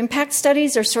the other impact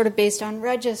studies are sort of based on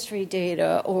registry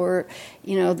data or,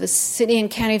 the City and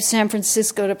County of San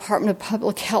Francisco Department of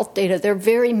Public Health data. They're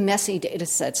very messy data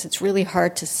sets. It's really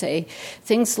hard to say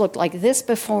things looked like this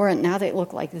before and now they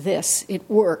look like this. It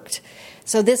worked.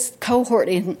 So this cohort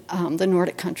in the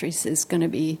Nordic countries is going to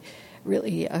be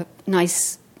really a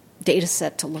nice data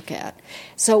set to look at.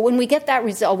 So when we get that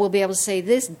result, we'll be able to say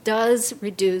this does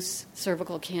reduce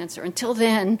cervical cancer. Until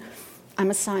then,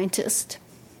 I'm a scientist.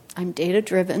 I'm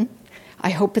data-driven. I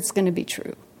hope it's going to be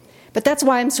true. But that's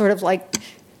why I'm sort of like,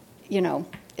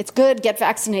 it's good, get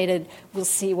vaccinated. We'll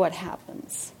see what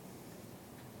happens.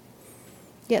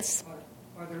 Yes?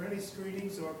 Are there any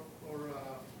screenings or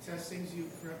testings you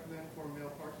recommend for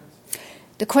male partners?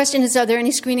 The question is, are there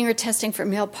any screening or testing for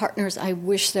male partners? I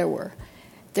wish there were.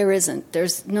 There isn't.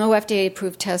 There's no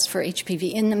FDA-approved test for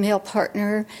HPV in the male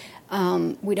partner.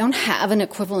 We don't have an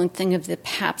equivalent thing of the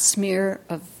pap smear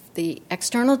of the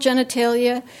external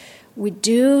genitalia. We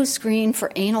do screen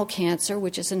for anal cancer,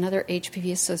 which is another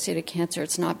HPV-associated cancer.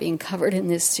 It's not being covered in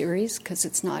this series because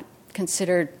it's not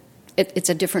considered, it's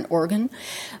a different organ,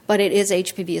 but it is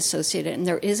HPV-associated, and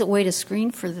there is a way to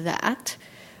screen for that,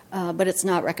 but it's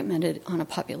not recommended on a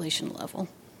population level.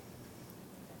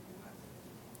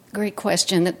 Great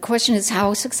question. The question is,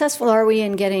 how successful are we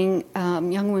in getting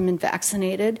young women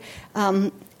vaccinated?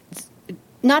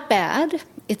 Not bad.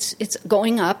 It's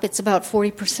going up. It's about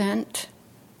 40%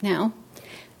 now,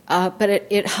 but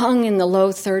it hung in the low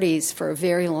 30s for a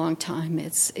very long time.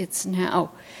 It's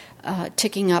now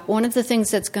ticking up. One of the things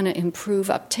that's going to improve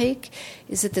uptake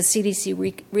is that the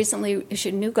CDC recently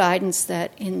issued new guidance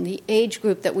that in the age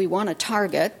group that we want to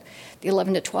target, the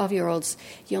 11 to 12-year-olds,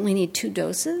 you only need 2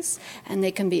 doses, and they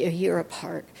can be a year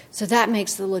apart. So that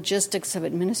makes the logistics of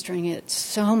administering it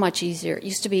so much easier. It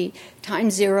used to be time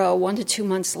 0, 1 to 2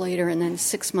 months later, and then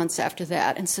 6 months after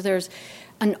that. And so there's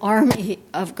an army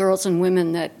of girls and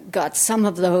women that got some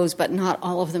of those, but not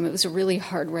all of them. It was a really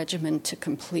hard regimen to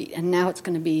complete, and now it's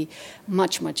going to be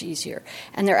much, much easier.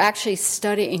 And they're actually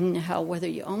studying how whether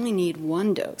you only need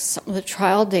 1 dose. Some of the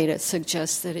trial data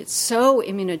suggests that it's so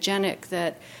immunogenic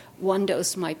that 1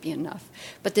 dose might be enough.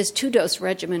 But this 2-dose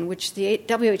regimen, which the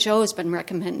WHO has been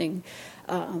recommending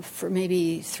for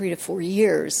maybe 3 to 4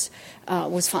 years,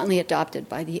 was finally adopted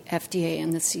by the FDA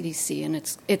and the CDC, and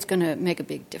it's going to make a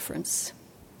big difference.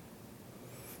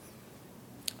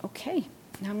 Okay,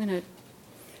 now I'm going to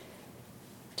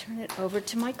turn it over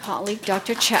to my colleague,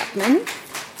 Dr. Chapman.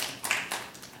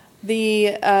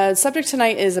 The subject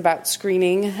tonight is about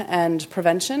screening and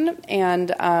prevention,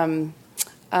 and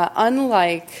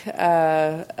unlike,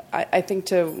 I think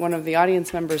to one of the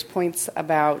audience members' points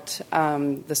about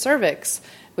the cervix,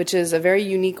 which is a very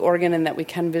unique organ in that we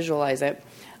can visualize it.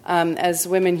 As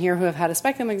women here who have had a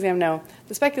speculum exam know,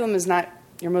 the speculum is not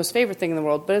your most favorite thing in the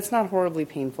world, but it's not horribly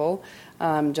painful,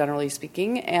 generally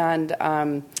speaking.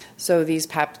 And so these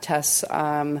pap tests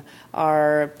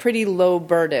are pretty low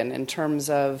burden in terms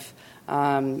of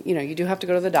you do have to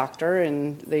go to the doctor,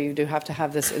 and you do have to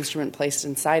have this instrument placed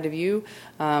inside of you.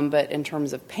 But in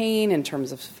terms of pain, in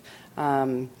terms of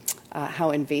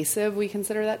how invasive we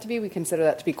consider that to be, we consider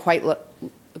that to be quite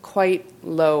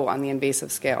low on the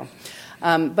invasive scale.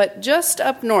 But just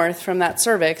up north from that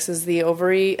cervix is the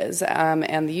ovaries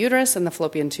and the uterus and the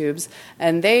fallopian tubes,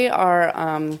 and they are,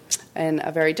 in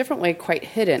a very different way, quite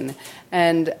hidden.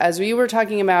 And as we were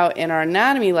talking about in our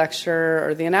anatomy lecture,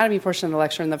 or the anatomy portion of the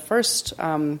lecture, in the first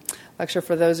lecture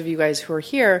for those of you guys who are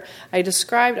here, I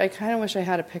kind of wish I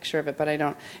had a picture of it, but I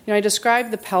don't. I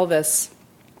described the pelvis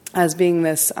as being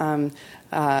this,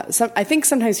 I think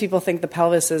sometimes people think the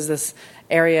pelvis is this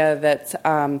area that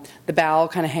the bowel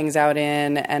kind of hangs out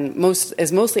in and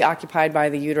is mostly occupied by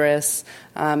the uterus,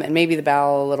 and maybe the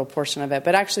bowel, a little portion of it.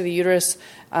 But actually the uterus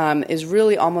is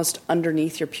really almost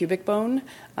underneath your pubic bone.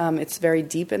 It's very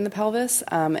deep in the pelvis,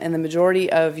 and the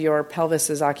majority of your pelvis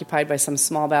is occupied by some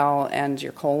small bowel and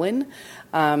your colon.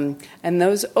 And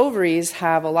those ovaries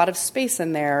have a lot of space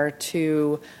in there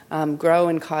to grow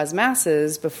and cause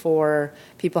masses before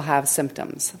people have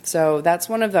symptoms. So that's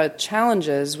one of the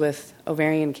challenges with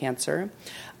ovarian cancer,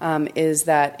 is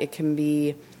that it can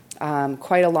be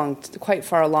quite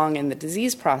far along in the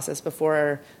disease process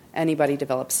before anybody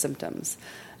develops symptoms.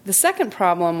 The second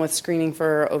problem with screening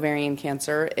for ovarian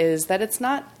cancer is that it's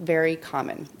not very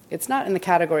common. It's not in the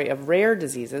category of rare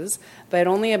diseases, but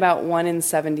only about 1 in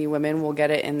 70 women will get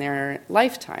it in their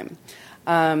lifetime.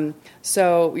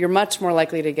 So you're much more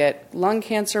likely to get lung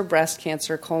cancer, breast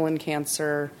cancer, colon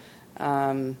cancer. What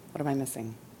am I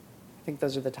missing? I think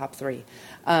those are the top 3.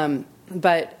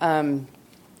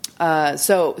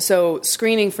 So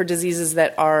screening for diseases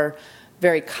that are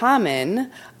very common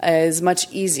is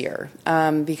much easier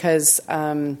because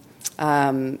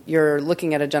you're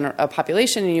looking at a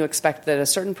population and you expect that a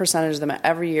certain percentage of them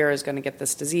every year is going to get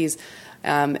this disease.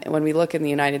 When we look in the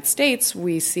United States,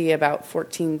 we see about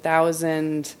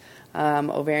 14,000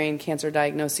 ovarian cancer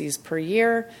diagnoses per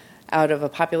year out of a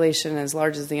population as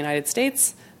large as the United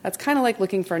States. That's kind of like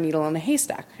looking for a needle in a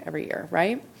haystack every year,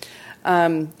 right?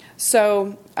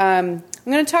 So I'm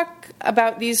going to talk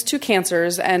about these two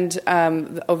cancers, and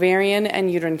the ovarian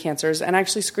and uterine cancers. And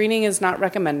actually, screening is not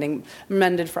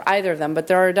recommended for either of them, but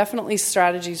there are definitely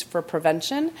strategies for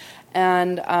prevention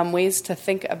and ways to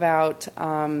think about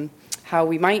how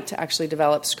we might actually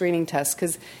develop screening tests.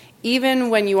 Because even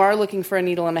when you are looking for a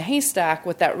needle in a haystack,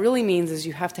 what that really means is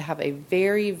you have to have a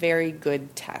very, very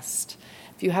good test.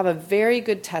 If you have a very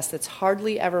good test that's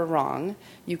hardly ever wrong,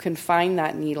 you can find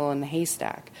that needle in the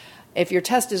haystack. If your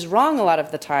test is wrong a lot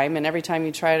of the time, and every time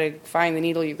you try to find the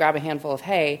needle, you grab a handful of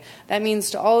hay, that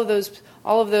means to all of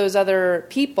those other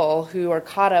people who are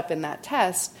caught up in that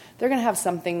test, they're going to have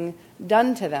something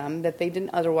done to them that they didn't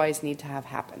otherwise need to have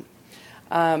happen.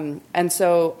 And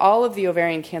so all of the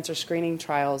ovarian cancer screening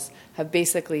trials have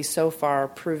basically so far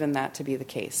proven that to be the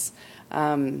case.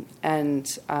 At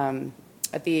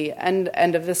the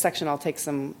end of this section, I'll take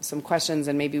some questions,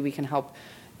 and maybe we can help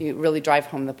you really drive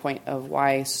home the point of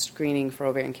why screening for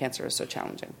ovarian cancer is so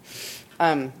challenging.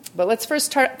 But let's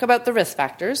first talk about the risk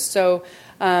factors. So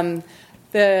the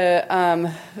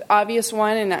obvious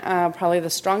one and probably the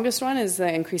strongest one is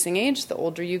the increasing age. The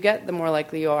older you get, the more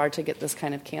likely you are to get this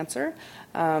kind of cancer.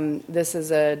 This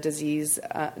is a disease,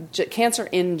 cancer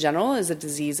in general is a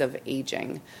disease of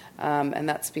aging. And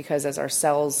that's because as our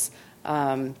cells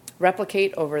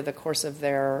replicate over the course of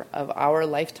our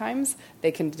lifetimes,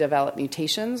 they can develop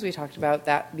mutations. We talked about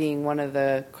that being one of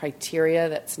the criteria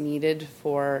that's needed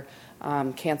for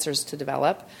cancers to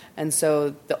develop. And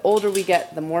so the older we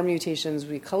get, the more mutations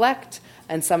we collect,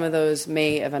 and some of those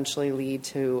may eventually lead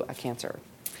to a cancer.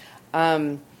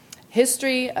 Family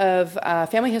history of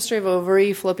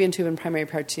ovary, fallopian tube, and primary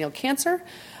peritoneal cancer,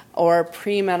 or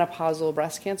premenopausal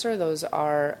breast cancer. Those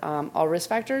are all risk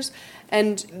factors.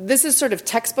 And this is sort of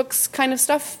textbooks kind of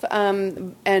stuff,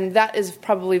 and that is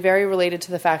probably very related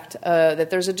to the fact that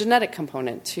there's a genetic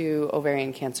component to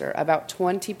ovarian cancer. About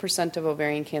 20% of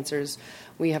ovarian cancers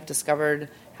we have discovered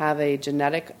have a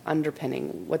genetic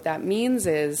underpinning. What that means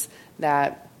is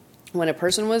that when a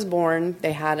person was born,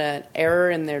 they had an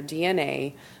error in their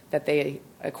DNA that they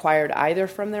acquired either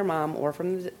from their mom or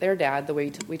from their dad, the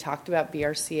way we talked about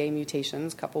BRCA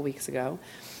mutations a couple weeks ago.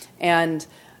 And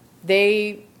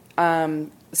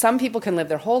some people can live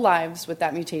their whole lives with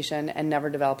that mutation and never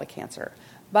develop a cancer.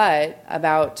 But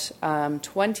about 20%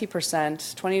 to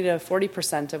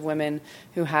 40% of women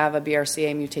who have a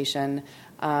BRCA mutation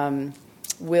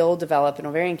will develop an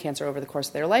ovarian cancer over the course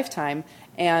of their lifetime.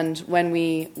 And when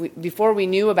before we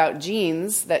knew about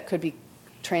genes that could be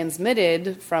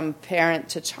transmitted from parent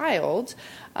to child,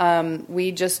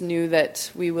 we just knew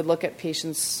that we would look at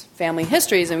patients' family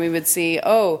histories and we would see,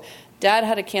 oh, dad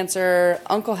had a cancer,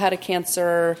 uncle had a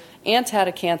cancer, aunt had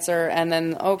a cancer, and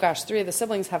then, oh gosh, 3 of the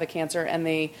siblings have a cancer.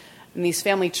 And these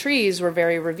family trees were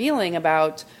very revealing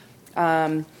about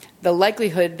the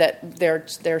likelihood that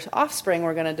their offspring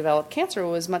were going to develop cancer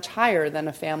was much higher than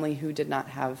a family who did not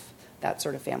have that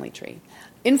sort of family tree.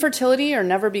 Infertility or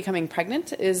never becoming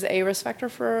pregnant is a risk factor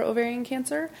for ovarian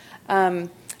cancer. And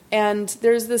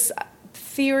there's this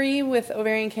theory with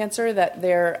ovarian cancer that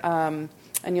and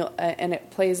it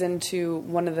plays into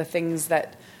one of the things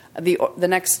that the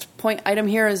next point item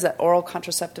here is that oral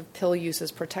contraceptive pill use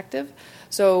is protective.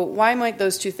 So why might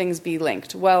those two things be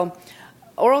linked? Well,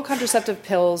 oral contraceptive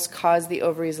pills cause the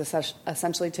ovaries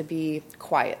essentially to be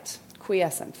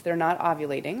quiescent. They're not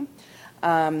ovulating.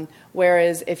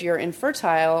 Whereas if you're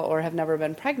infertile or have never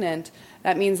been pregnant,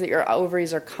 that means that your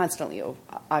ovaries are constantly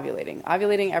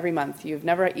ovulating every month. You've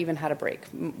never even had a break.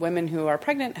 Women who are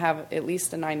pregnant have at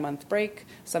least a 9-month break,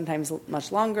 sometimes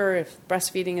much longer if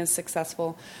breastfeeding is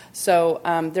successful. So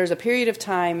there's a period of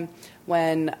time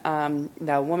when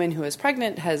the woman who is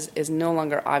pregnant is no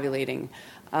longer ovulating.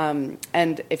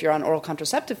 And if you're on oral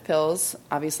contraceptive pills,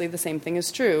 obviously the same thing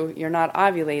is true. You're not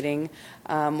ovulating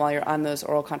while you're on those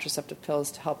oral contraceptive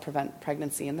pills to help prevent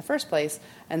pregnancy in the first place.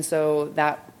 And so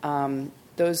that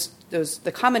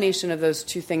the combination of those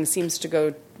two things seems to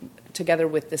go together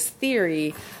with this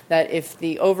theory that if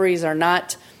the ovaries are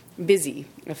not busy,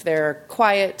 if they're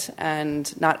quiet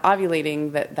and not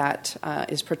ovulating, that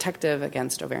is protective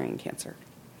against ovarian cancer.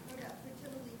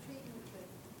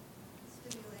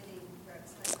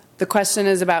 the question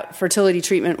is about fertility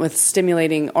treatment with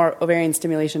stimulating or ovarian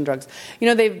stimulation drugs.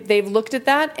 They've looked at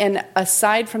that, and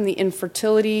aside from the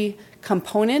infertility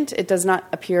component, it does not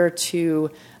appear to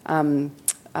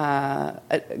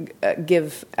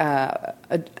give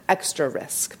extra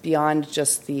risk beyond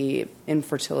just the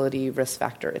infertility risk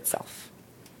factor itself.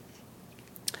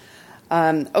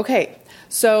 Okay,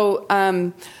 so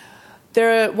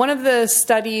one of the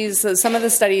studies, some of the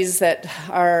studies that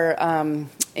are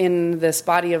in this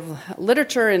body of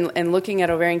literature and looking at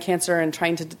ovarian cancer and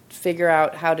trying to figure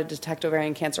out how to detect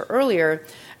ovarian cancer earlier,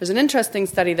 there's an interesting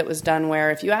study that was done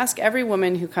where if you ask every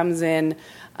woman who comes in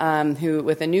who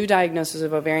with a new diagnosis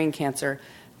of ovarian cancer,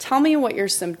 tell me what your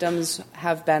symptoms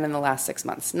have been in the last 6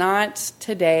 months. Not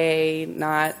today,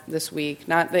 not this week,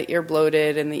 not that you're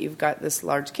bloated and that you've got this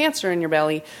large cancer in your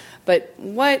belly, but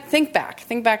think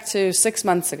back to 6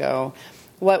 months ago.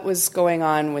 What was going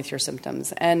on with your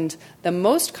symptoms? And the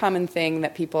most common thing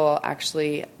that people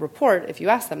actually report, if you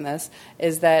ask them this,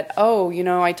 is that,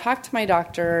 I talked to my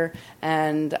doctor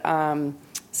and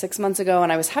 6 months ago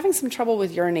and I was having some trouble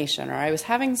with urination, or I was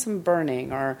having some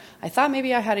burning, or I thought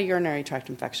maybe I had a urinary tract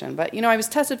infection, but I was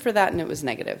tested for that and it was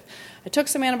negative. I took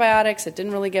some antibiotics, it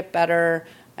didn't really get better.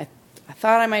 I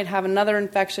thought I might have another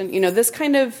infection. This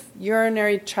kind of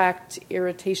urinary tract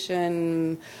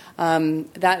irritation,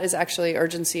 that is actually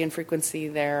urgency and frequency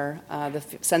there. The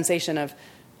sensation of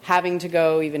having to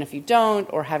go even if you don't,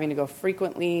 or having to go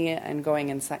frequently and going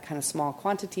in kind of small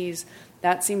quantities,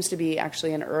 that seems to be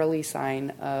actually an early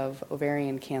sign of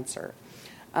ovarian cancer.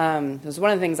 This is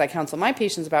one of the things I counsel my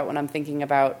patients about when I'm thinking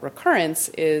about recurrence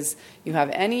is you have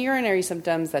any urinary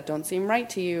symptoms that don't seem right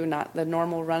to you, not the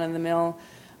normal run-of-the-mill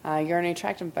urinary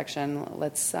tract infection,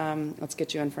 let's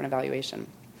get you in for an evaluation.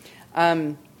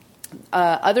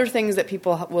 Other things that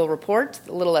people will report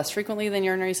a little less frequently than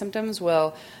urinary symptoms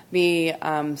will be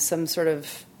some sort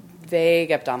of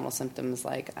vague abdominal symptoms,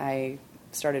 like I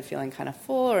started feeling kind of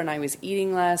full, and I was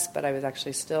eating less, but I was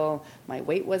actually still, my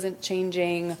weight wasn't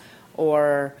changing,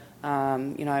 or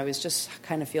I was just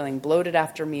kind of feeling bloated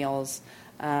after meals.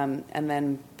 And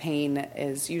then pain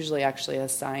is usually actually a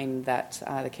sign that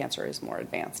the cancer is more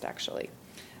advanced, actually.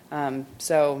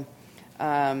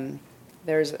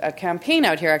 There's a campaign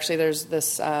out here. Actually, there's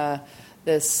this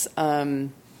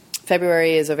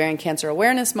February is Ovarian Cancer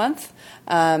Awareness Month,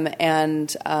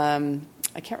 and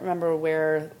I can't remember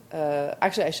where.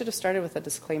 Actually, I should have started with a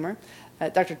disclaimer.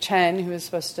 Dr. Chen, who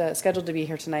is scheduled to be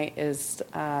here tonight, is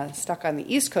stuck on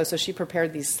the East Coast, so she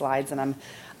prepared these slides, and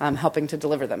I'm helping to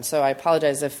deliver them. So I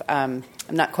apologize if I'm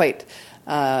not quite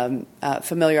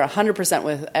familiar 100%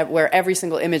 with where every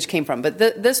single image came from. But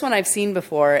this one I've seen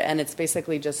before, and it's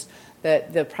basically just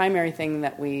the primary thing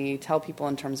that we tell people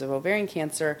in terms of ovarian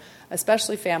cancer,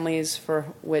 especially families for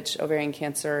which ovarian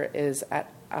cancer is at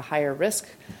a higher risk,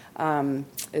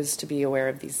 is to be aware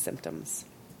of these symptoms.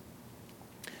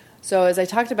 So as I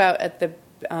talked about at the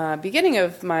beginning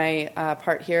of my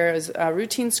part here, is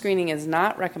routine screening is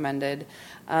not recommended,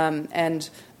 and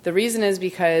the reason is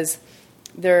because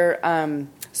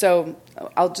so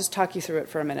I'll just talk you through it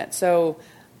for a minute. So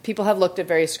people have looked at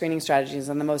various screening strategies,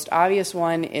 and the most obvious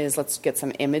one is let's get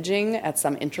some imaging at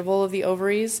some interval of the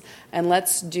ovaries, and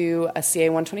let's do a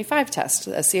CA-125 test.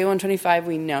 A CA-125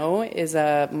 we know is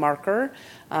a marker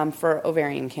for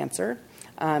ovarian cancer,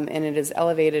 and it is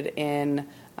elevated in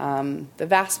the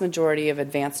vast majority of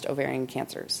advanced ovarian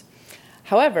cancers.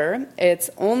 However,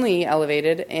 it's only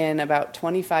elevated in about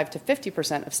 25 to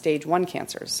 50% of stage 1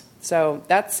 cancers. So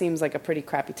that seems like a pretty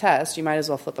crappy test. You might as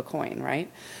well flip a coin,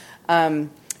 right?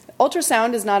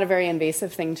 Ultrasound is not a very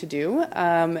invasive thing to do,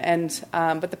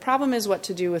 but the problem is what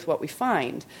to do with what we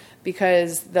find,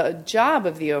 because the job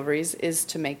of the ovaries is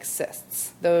to make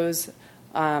cysts. Those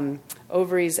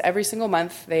ovaries, every single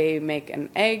month, they make an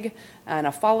egg and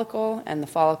a follicle, and the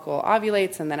follicle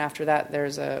ovulates, and then after that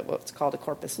there's what's called a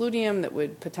corpus luteum that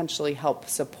would potentially help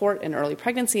support an early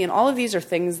pregnancy, and all of these are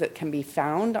things that can be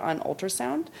found on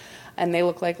ultrasound, and they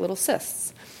look like little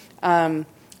cysts. And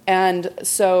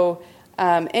so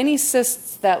any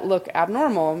cysts that look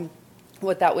abnormal,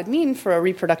 what that would mean for a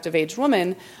reproductive age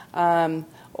woman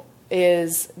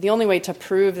is the only way to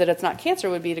prove that it's not cancer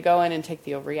would be to go in and take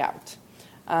the ovary out.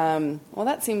 Well,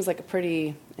 that seems like a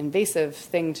pretty invasive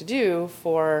thing to do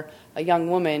for a young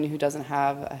woman who doesn't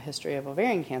have a history of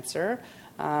ovarian cancer,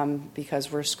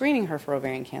 because we're screening her for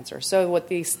ovarian cancer. So what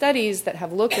the studies that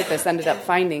have looked at this ended up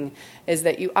finding is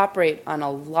that you operate on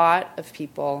a lot of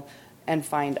people and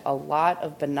find a lot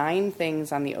of benign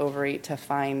things on the ovary to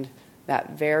find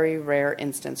that very rare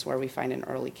instance where we find an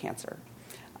early cancer.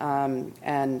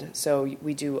 And so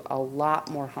we do a lot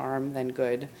more harm than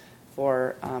good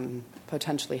for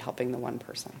potentially helping the one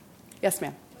person. Yes,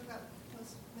 ma'am. What about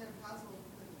postmenopausal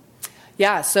women?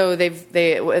 Yeah, so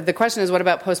the question is, what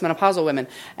about postmenopausal women?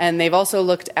 And they've also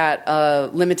looked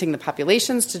at limiting the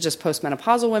populations to just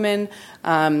postmenopausal women,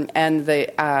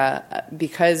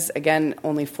 because, again,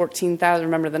 only 14,000,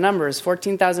 remember the numbers,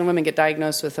 14,000 women get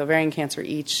diagnosed with ovarian cancer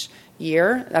each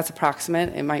year. That's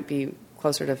approximate. It might be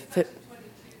closer to,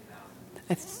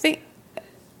 I think,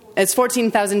 it's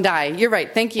 14,000 die. You're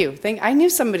right. Thank you. I knew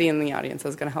somebody in the audience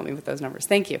was going to help me with those numbers.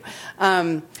 Thank you.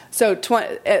 So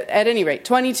at any rate,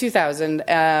 22,000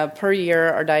 per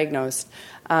year are diagnosed.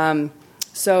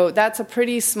 So that's a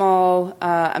pretty small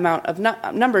amount of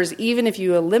numbers, even if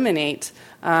you eliminate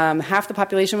half the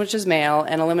population, which is male,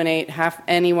 and eliminate half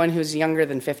anyone who's younger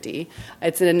than 50.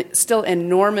 It's still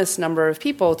enormous number of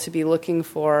people to be looking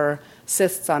for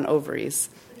cysts on ovaries.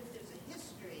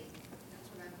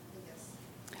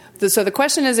 So the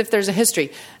question is if there's a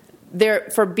history.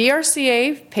 For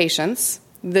BRCA patients,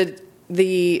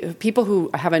 the people who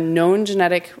have a known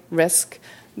genetic risk,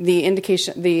 the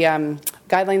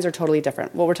guidelines are totally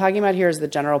different. What we're talking about here is the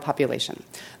general population.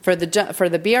 For the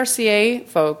BRCA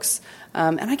folks,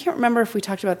 and I can't remember if we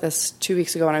talked about this 2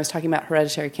 weeks ago when I was talking about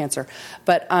hereditary cancer,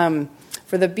 but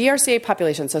for the BRCA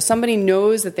population, so somebody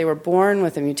knows that they were born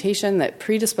with a mutation that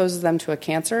predisposes them to a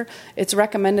cancer, it's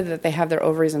recommended that they have their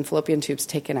ovaries and fallopian tubes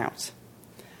taken out.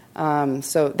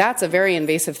 So that's a very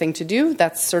invasive thing to do.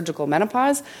 That's surgical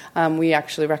menopause. We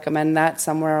actually recommend that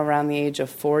somewhere around the age of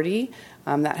 40.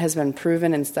 That has been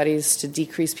proven in studies to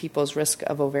decrease people's risk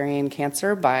of ovarian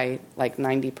cancer by like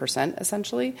 90%,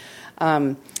 essentially.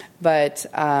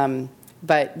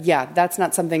 But yeah, that's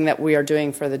not something that we are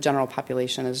doing for the general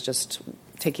population, is just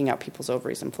taking out people's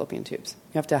ovaries and fallopian tubes.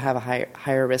 You have to have a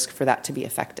higher risk for that to be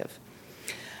effective.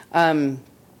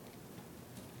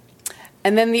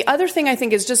 And then the other thing I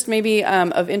think is just maybe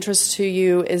of interest to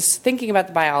you is thinking about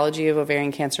the biology of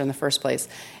ovarian cancer in the first place.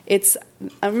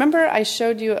 Remember I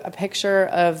showed you a picture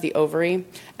of the ovary,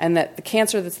 and that the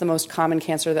cancer that's the most common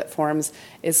cancer that forms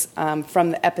is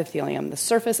from the epithelium, the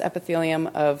surface epithelium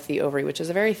of the ovary, which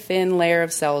is a very thin layer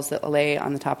of cells that lay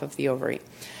on the top of the ovary.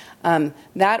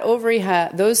 That ovary,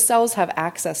 those cells have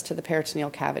access to the peritoneal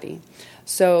cavity.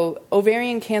 So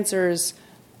ovarian cancers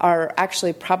are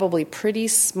actually probably pretty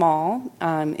small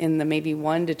in the maybe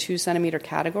 1 to 2 centimeter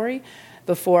category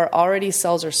before already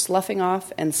cells are sloughing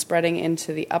off and spreading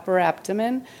into the upper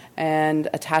abdomen and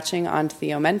attaching onto the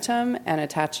omentum and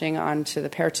attaching onto the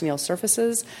peritoneal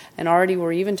surfaces. And already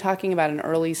we're even talking about an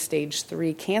early stage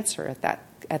 3 cancer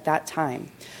at that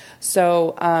time.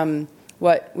 So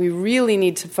what we really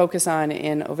need to focus on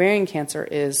in ovarian cancer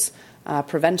is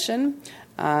prevention.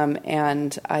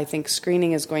 And I think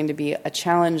screening is going to be a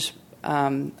challenge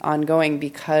ongoing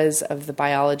because of the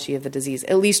biology of the disease,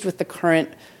 at least with the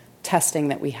current testing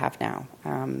that we have now,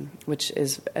 which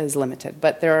is limited.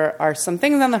 But there are some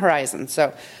things on the horizon.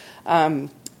 So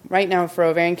right now for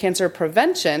ovarian cancer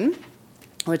prevention,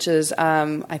 which is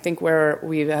I think where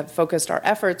we have focused our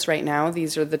efforts right now,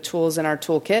 these are the tools in our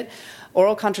toolkit.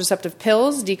 Oral contraceptive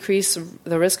pills decrease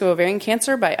the risk of ovarian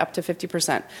cancer by up to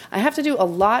 50%. I have to do a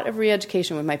lot of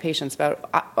re-education with my patients about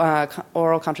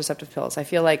oral contraceptive pills. I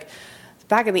feel like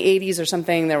back in the 80s or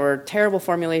something, there were terrible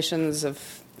formulations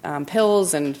of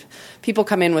pills, and people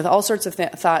come in with all sorts of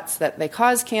thoughts that they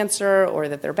cause cancer or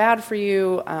that they're bad for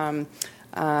you,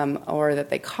 or that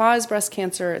they cause breast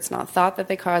cancer. It's not thought that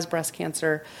they cause breast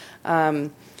cancer.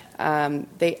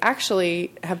 They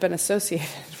actually have been associated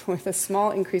with a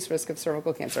small increased risk of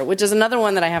cervical cancer, which is another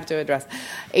one that I have to address.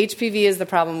 HPV is the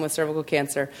problem with cervical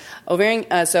cancer.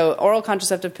 So oral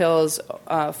contraceptive pills,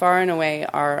 far and away,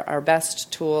 are our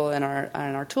best tool in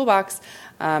our toolbox,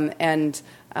 and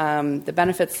the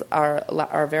benefits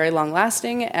are very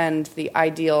long-lasting, and the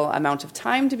ideal amount of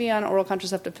time to be on oral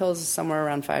contraceptive pills is somewhere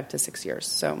around 5 to 6 years.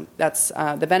 So that's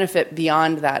the benefit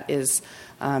beyond that is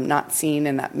not seen,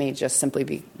 and that may just simply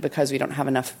be because we don't have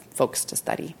enough folks to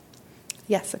study.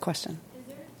 Yes, a question.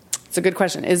 It's a good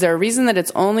question. Is there a reason that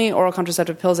it's only oral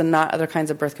contraceptive pills and not other kinds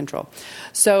of birth control?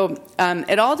 So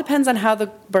it all depends on how the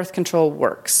birth control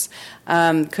works,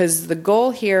 because the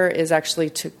goal here is actually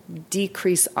to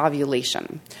decrease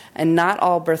ovulation, and not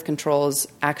all birth controls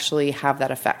actually have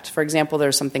that effect. For example,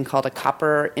 there's something called a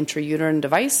copper intrauterine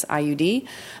device, IUD.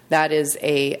 That is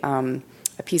a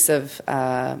piece of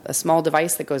a small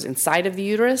device that goes inside of the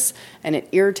uterus, and it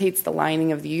irritates the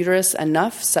lining of the uterus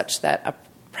enough such that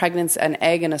an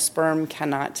egg and a sperm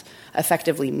cannot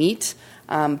effectively meet.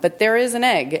 But there is an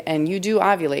egg, and you do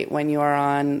ovulate when you are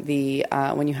on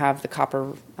when you have the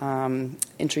copper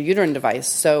intrauterine device.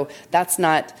 So that's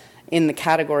not in the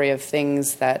category of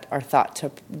things that are thought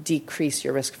to decrease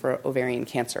your risk for ovarian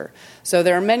cancer. So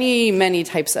there are many, many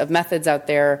types of methods out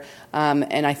there,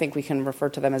 and I think we can refer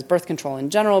to them as birth control in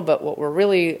general, but what we're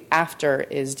really after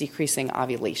is decreasing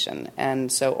ovulation.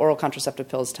 And so oral contraceptive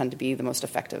pills tend to be the most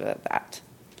effective at that.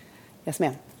 Yes,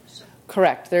 ma'am?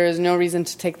 Correct. There is no reason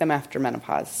to take them after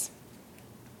menopause.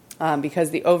 Because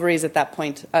the ovaries at that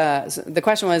point, the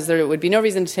question was there would be no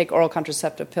reason to take oral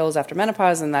contraceptive pills after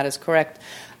menopause, and that is correct.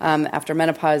 After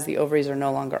menopause, the ovaries are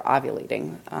no longer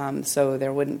ovulating, so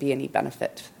there wouldn't be any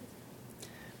benefit.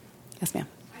 Yes, ma'am.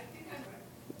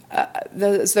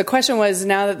 The question was,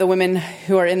 now that the women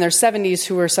who are in their 70s,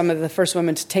 who were some of the first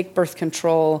women to take birth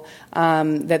control,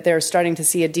 that they're starting to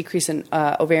see a decrease in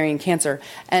ovarian cancer.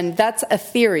 And that's a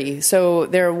theory. So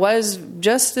there was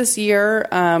just this year...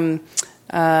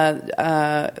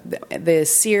 the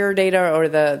SEER data, or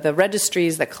the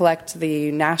registries that collect the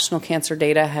national cancer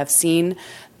data, have seen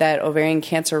that ovarian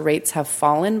cancer rates have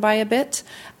fallen by a bit,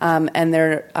 and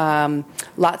there are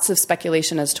lots of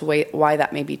speculation as to why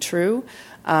that may be true.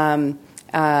 And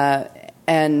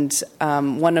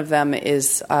one of them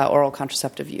is oral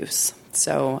contraceptive use.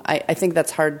 So I think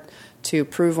that's hard to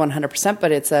prove 100%,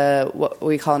 but it's what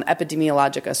we call an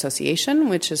epidemiologic association,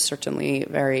 which is certainly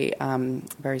very,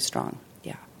 very strong.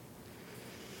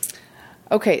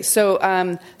 Okay, so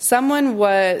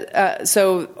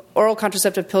so oral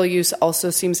contraceptive pill use also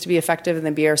seems to be effective in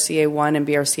the BRCA1 and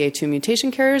BRCA2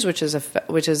 mutation carriers, which is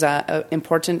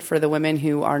important for the women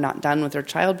who are not done with their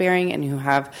childbearing and who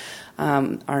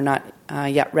are not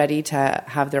yet ready to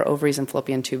have their ovaries and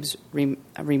fallopian tubes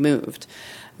removed,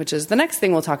 which is the next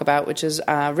thing we'll talk about, which is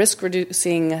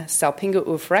risk-reducing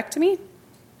salpingo-oophorectomy.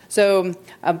 So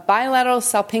a bilateral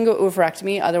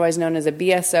salpingo-oophorectomy, otherwise known as a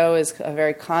BSO, is a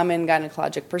very common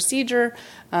gynecologic procedure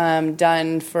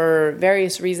done for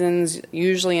various reasons,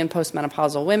 usually in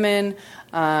postmenopausal women.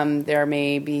 There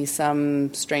may be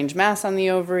some strange mass on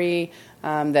the ovary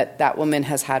that woman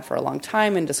has had for a long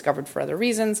time and discovered for other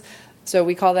reasons. So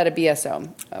we call that a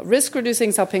BSO. Risk-reducing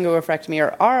salpingo-oophorectomy,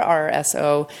 or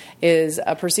RRSO, is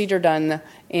a procedure done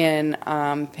in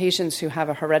patients who have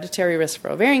a hereditary risk for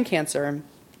ovarian cancer.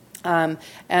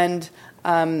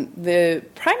 The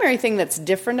primary thing that's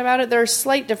different about it, there are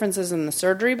slight differences in the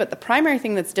surgery, but the primary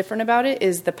thing that's different about it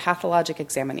is the pathologic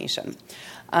examination.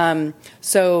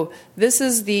 So this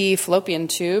is the fallopian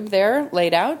tube there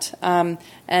laid out, and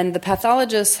the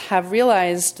pathologists have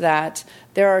realized that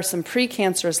there are some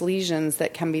precancerous lesions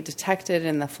that can be detected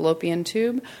in the fallopian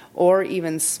tube, or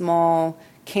even small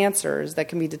cancers that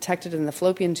can be detected in the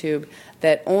fallopian tube,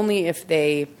 that only if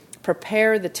they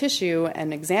prepare the tissue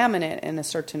and examine it in a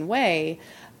certain way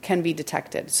can be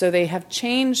detected. So they have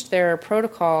changed their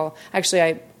protocol.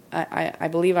 Actually, I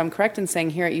believe I'm correct in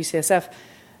saying here at UCSF,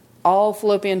 all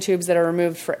fallopian tubes that are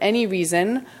removed for any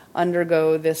reason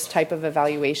undergo this type of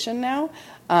evaluation now.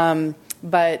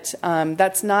 But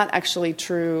that's not actually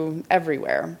true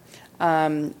everywhere.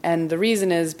 And the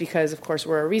reason is because, of course,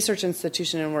 we're a research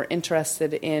institution and we're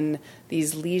interested in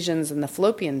these lesions in the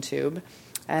fallopian tube.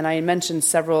 And I mentioned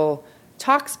several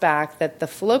talks back that the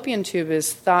fallopian tube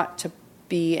is thought to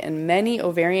be, in many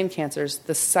ovarian cancers,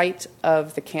 the site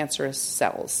of the cancerous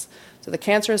cells. So the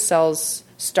cancerous cells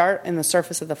start in the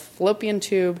surface of the fallopian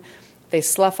tube, they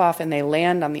slough off and they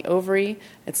land on the ovary.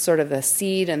 It's sort of the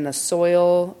seed and the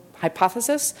soil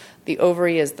hypothesis. The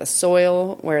ovary is the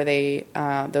soil where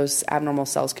those abnormal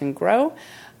cells can grow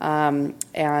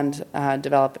and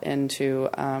develop into...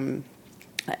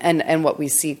 And what we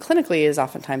see clinically is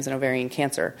oftentimes an ovarian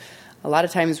cancer. A lot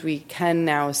of times we can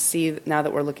now see, now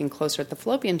that we're looking closer at the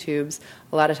fallopian tubes,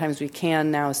 a lot of times we can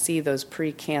now see those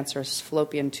precancerous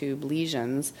fallopian tube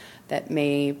lesions that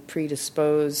may be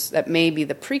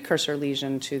the precursor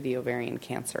lesion to the ovarian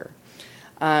cancer.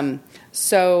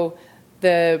 So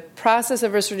the process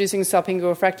of risk-reducing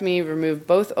salpingo-oophorectomy removed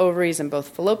both ovaries and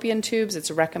both fallopian tubes.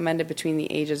 It's recommended between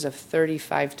the ages of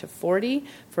 35 to 40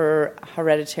 for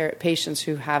hereditary patients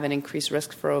who have an increased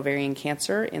risk for ovarian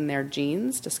cancer in their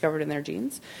genes, discovered in their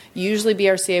genes. Usually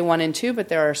BRCA1 and 2, but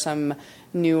there are some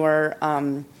newer.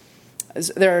 We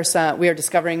are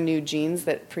discovering new genes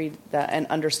and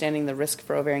understanding the risk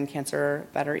for ovarian cancer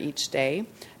better each day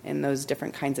in those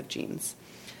different kinds of genes.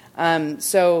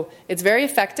 So it's very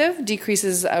effective,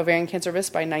 decreases ovarian cancer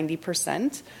risk by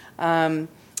 90%.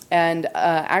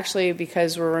 Actually,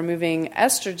 because we're removing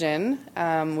estrogen,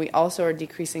 we also are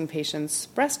decreasing patients'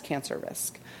 breast cancer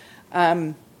risk.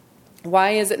 Why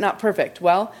is it not perfect?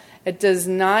 Well, it does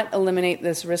not eliminate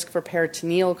this risk for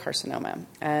peritoneal carcinoma.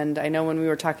 And I know when we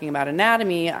were talking about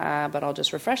anatomy, but I'll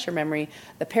just refresh your memory,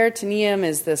 the peritoneum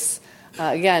is this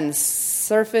Again,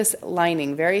 surface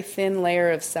lining, very thin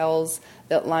layer of cells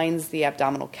that lines the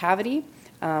abdominal cavity.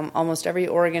 Almost every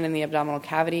organ in the abdominal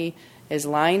cavity is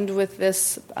lined with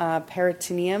this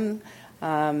peritoneum.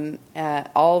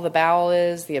 All the bowel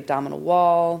is, the abdominal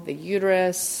wall, the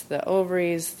uterus, the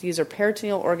ovaries. These are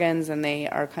peritoneal organs, and they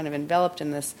are kind of enveloped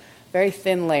in this very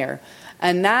thin layer.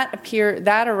 And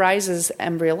that arises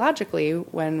embryologically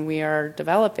when we are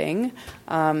developing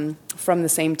from the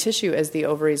same tissue as the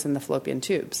ovaries and the fallopian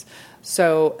tubes.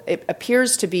 So it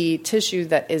appears to be tissue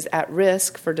that is at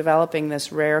risk for developing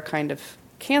this rare kind of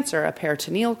cancer, a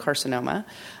peritoneal carcinoma.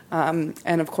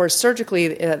 And of course,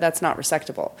 surgically, that's not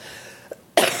resectable.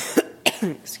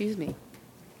 Excuse me.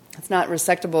 It's not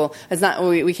resectable. It's not.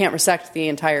 We can't resect the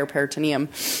entire peritoneum.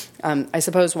 I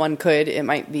suppose one could. It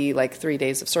might be like 3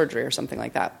 days of surgery or something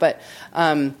like that.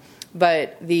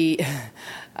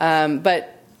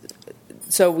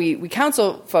 So we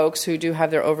counsel folks who do have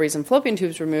their ovaries and fallopian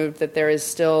tubes removed that there is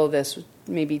still this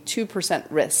maybe 2%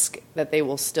 risk that they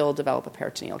will still develop a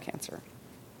peritoneal cancer.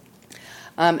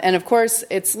 And of course,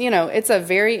 it's a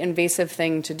very invasive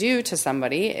thing to do to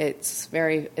somebody. It's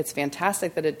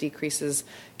fantastic that it decreases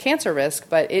cancer risk,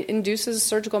 but it induces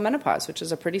surgical menopause, which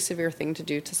is a pretty severe thing to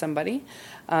do to somebody.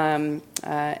 And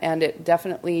it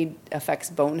definitely affects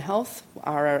bone health.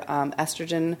 Our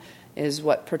estrogen is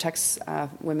what protects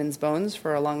women's bones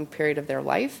for a long period of their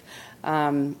life.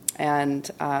 So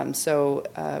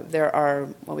there are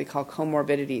what we call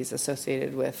comorbidities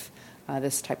associated with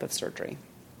this type of surgery.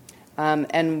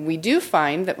 And we do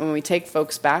find that when we take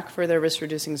folks back for their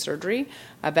risk-reducing surgery,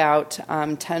 about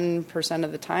 10%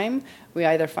 of the time, we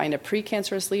either find a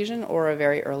precancerous lesion or a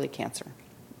very early cancer.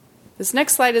 This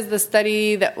next slide is the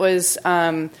study that was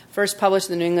first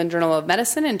published in the New England Journal of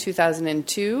Medicine in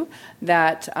 2002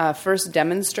 that first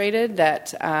demonstrated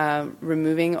that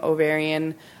removing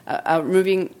ovaries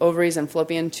and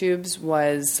fallopian tubes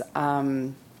was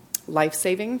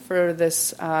life-saving for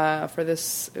this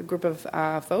group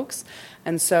of folks.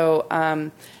 And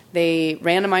so they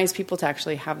randomized people to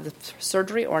actually have the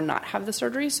surgery or not have the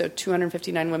surgery. So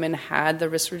 259 women had the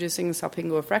risk-reducing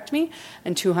salpingo-oophorectomy,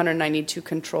 and 292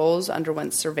 controls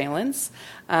underwent surveillance.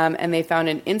 And they found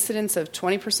an incidence of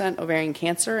 20% ovarian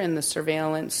cancer in the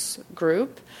surveillance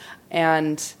group,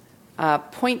 and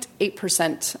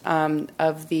 0.8%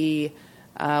 of the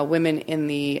women in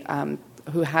the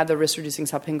who had the risk-reducing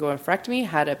salpingo-oophorectomy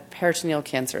had a peritoneal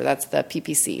cancer. That's the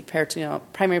PPC,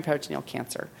 primary peritoneal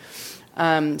cancer.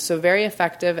 So very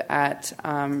effective at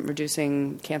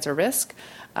reducing cancer risk.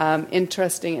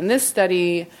 Interesting, in this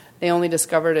study, they only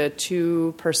discovered a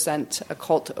 2%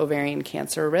 occult ovarian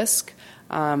cancer risk.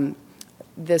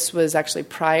 This was actually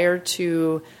prior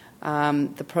to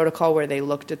the protocol where they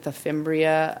looked at the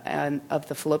fimbria of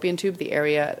the fallopian tube, the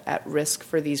area at risk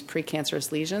for these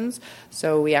precancerous lesions.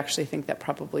 So we actually think that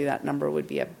probably that number would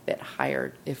be a bit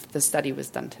higher if the study was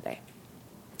done today.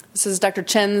 This is Dr.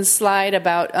 Chen's slide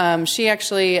about, she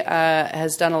actually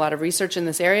has done a lot of research in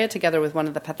this area together with one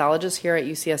of the pathologists here at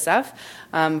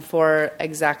UCSF for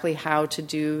exactly how to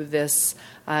do this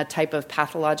type of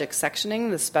pathologic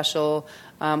sectioning, the special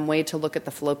way to look at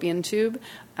the fallopian tube.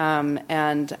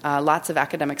 And lots of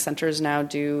academic centers now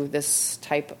do this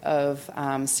type of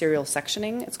serial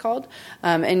sectioning, it's called.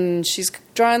 And she's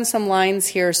drawn some lines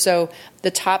here. So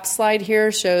the top slide here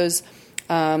shows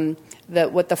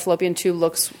what the fallopian tube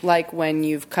looks like when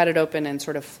you've cut it open and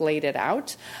sort of flayed it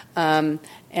out.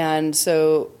 And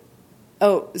so,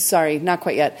 sorry, not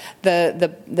quite yet.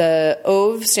 The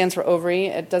OV stands for ovary.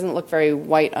 It doesn't look very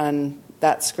white on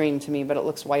that screen to me, but it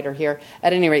looks whiter here.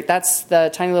 At any rate, that's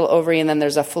the tiny little ovary, and then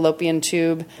there's a fallopian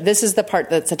tube. This is the part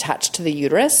that's attached to the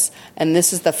uterus, and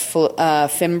this is the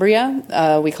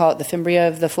fimbria. We call it the fimbria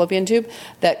of the fallopian tube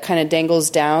that kind of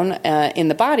dangles down. In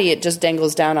the body, it just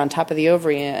dangles down on top of the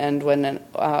ovary, and when an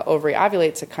ovary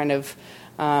ovulates, it kind of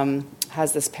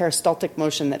has this peristaltic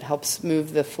motion that helps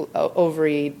move the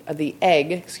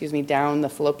egg, down the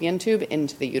fallopian tube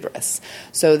into the uterus.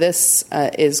 So this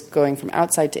is going from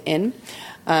outside to in.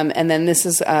 And then this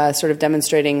is sort of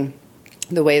demonstrating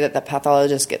the way that the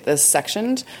pathologists get this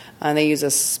sectioned. They use a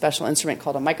special instrument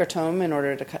called a microtome in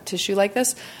order to cut tissue like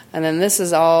this. And then this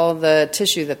is all the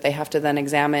tissue that they have to then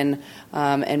examine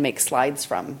and make slides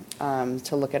from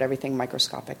to look at everything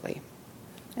microscopically.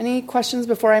 Any questions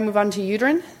before I move on to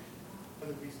uterine?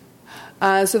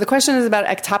 So the question is about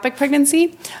ectopic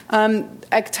pregnancy.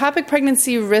 Ectopic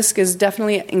pregnancy risk is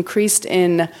definitely increased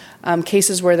in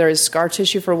cases where there is scar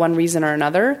tissue for one reason or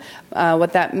another.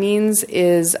 What that means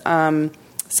is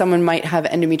someone might have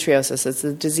endometriosis. It's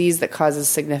a disease that causes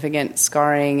significant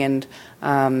scarring and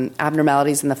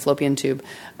abnormalities in the fallopian tube.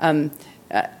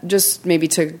 just maybe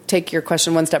to take your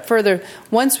question one step further,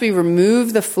 once we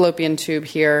remove the fallopian tube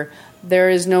here, there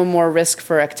is no more risk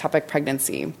for ectopic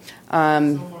pregnancy. No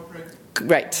more pregnant.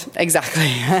 Right, exactly.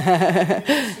 It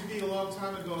used to be a long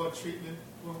time ago a treatment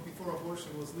before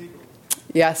abortion was legal.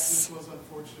 Yes. This was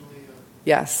unfortunately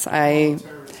Yes,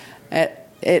 voluntary.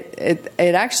 It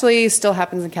actually still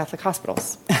happens in Catholic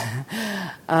hospitals.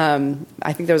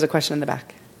 I think there was a question in the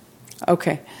back.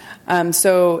 Okay.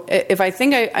 So if I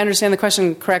think I understand the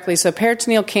question correctly, so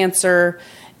peritoneal cancer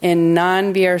in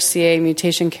non-BRCA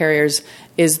mutation carriers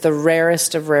is the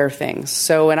rarest of rare things.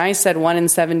 So when I said 1 in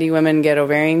 70 women get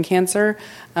ovarian cancer,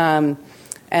 and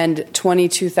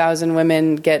 22,000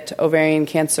 women get ovarian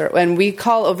cancer, and we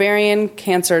call ovarian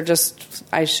cancer,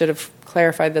 I should have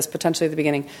clarified this potentially at the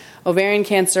beginning. Ovarian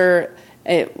cancer,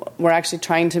 we're actually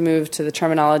trying to move to the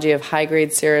terminology of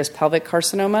high-grade serous pelvic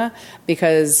carcinoma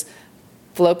because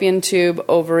fallopian tube,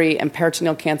 ovary, and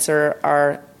peritoneal cancer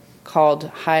are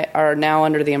now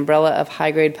under the umbrella of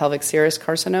high-grade pelvic serous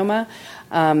carcinoma.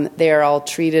 They are all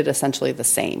treated essentially the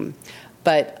same.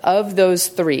 But of those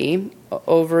three,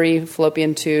 ovary,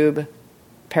 fallopian tube,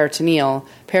 peritoneal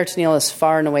is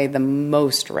far and away the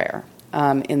most rare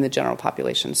in the general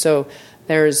population. So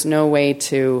there's really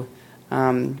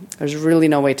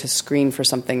no way to screen for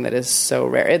something that is so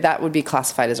rare. That would be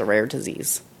classified as a rare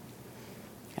disease.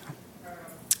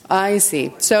 I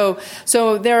see. So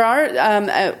there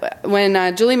are,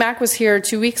 when Julie Mack was here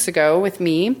 2 weeks ago with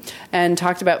me and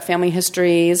talked about family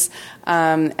histories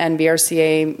and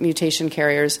BRCA mutation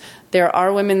carriers, there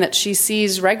are women that she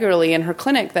sees regularly in her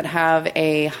clinic that have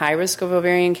a high risk of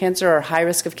ovarian cancer or high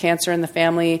risk of cancer in the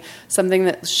family, something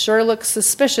that sure looks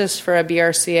suspicious for a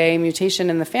BRCA mutation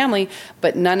in the family,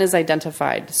 but none is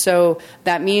identified. So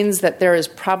that means that there is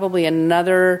probably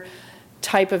another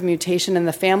type of mutation in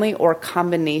the family or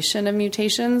combination of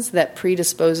mutations that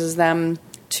predisposes them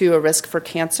to a risk for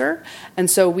cancer. And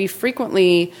so we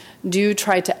frequently do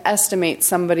try to estimate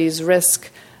somebody's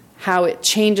risk, how it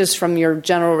changes from your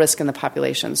general risk in the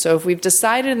population. So if we've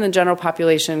decided in the general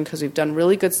population, because we've done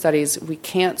really good studies, we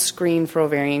can't screen for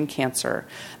ovarian cancer,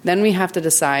 then we have to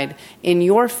decide in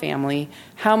your family,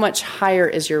 how much higher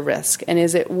is your risk? And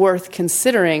is it worth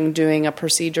considering doing a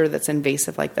procedure that's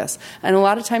invasive like this? And a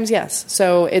lot of times, yes.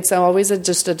 So it's always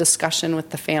just a discussion with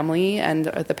the family and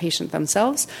the patient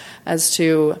themselves as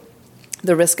to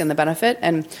the risk and the benefit.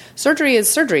 And surgery is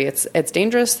surgery. It's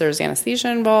dangerous. There's anesthesia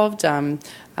involved.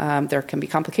 There can be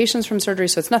complications from surgery.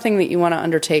 So it's nothing that you want to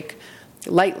undertake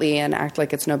lightly and act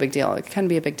like it's no big deal. It can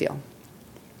be a big deal.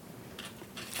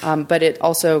 But it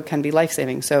also can be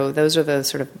life-saving. So those are the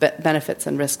sort of benefits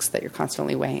and risks that you're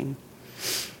constantly weighing.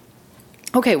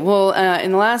 Okay, well,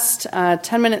 in the last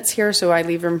 10 minutes here, so I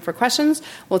leave room for questions,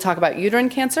 we'll talk about uterine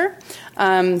cancer.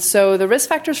 So the risk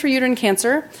factors for uterine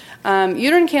cancer.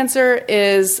 Uterine cancer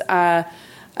is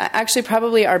actually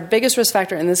probably our biggest risk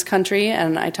factor in this country,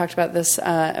 and I talked about this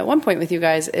at one point with you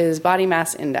guys, is body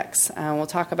mass index. We'll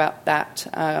talk about that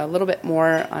a little bit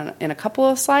more in a couple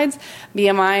of slides.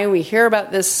 BMI, we hear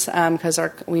about this because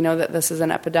we know that this is an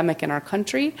epidemic in our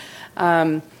country.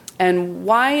 And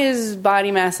why is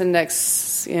body mass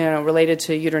index, related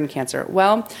to uterine cancer?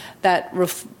 Well,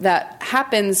 that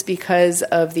happens because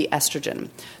of the estrogen.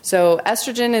 So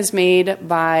estrogen is made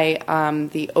by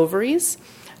the ovaries,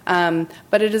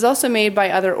 but it is also made by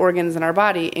other organs in our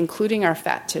body, including our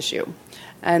fat tissue.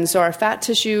 And so our fat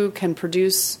tissue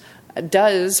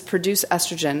does produce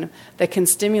estrogen that can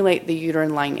stimulate the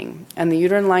uterine lining. And the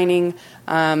uterine lining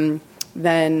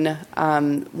then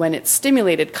when it's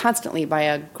stimulated constantly by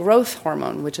a growth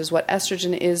hormone, which is what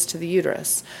estrogen is to the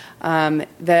uterus,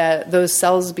 those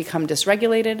cells become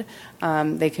dysregulated.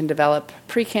 They can develop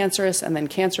precancerous and then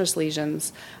cancerous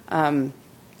lesions. And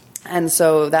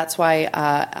so that's why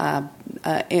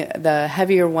the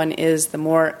heavier one is, the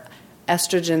more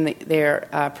estrogen that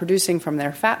they're producing from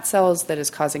their fat cells that is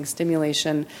causing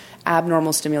stimulation,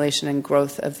 abnormal stimulation and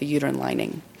growth of the uterine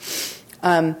lining.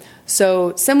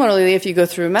 So similarly, if you go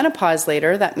through menopause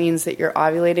later, that means that you're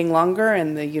ovulating longer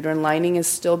and the uterine lining is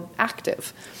still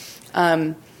active.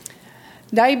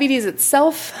 Diabetes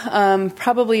itself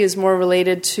probably is more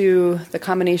related to the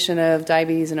combination of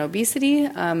diabetes and obesity,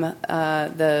 but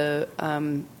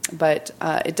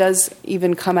it does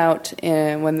even come out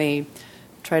when they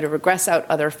try to regress out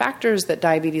other factors that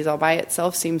diabetes all by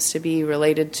itself seems to be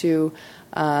related to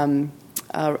an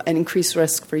increased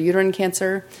risk for uterine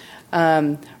cancer.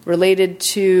 Related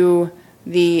to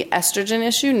the estrogen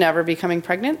issue, never becoming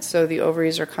pregnant. So the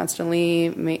ovaries are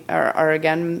constantly are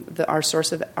again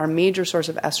our major source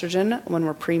of estrogen when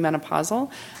we're premenopausal,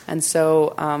 and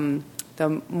so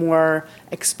the more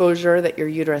exposure that your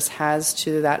uterus has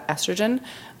to that estrogen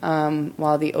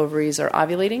while the ovaries are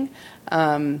ovulating.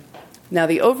 Now,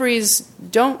 the ovaries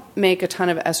don't make a ton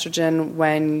of estrogen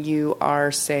when you are,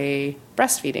 say,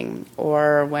 breastfeeding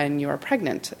or when you are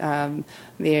pregnant.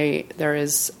 There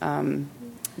is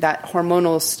that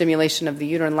hormonal stimulation of the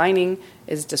uterine lining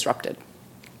is disrupted.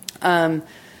 And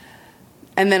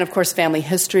then, of course, family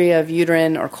history of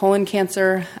uterine or colon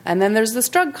cancer. And then there's this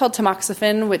drug called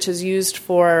tamoxifen, which is used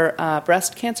for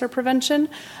breast cancer prevention.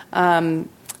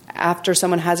 After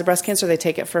someone has a breast cancer, they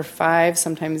take it for 5,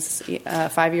 sometimes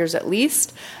 5 years at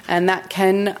least, and that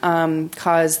can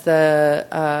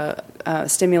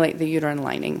stimulate the uterine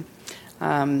lining.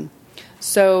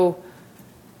 So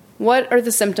what are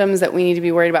the symptoms that we need to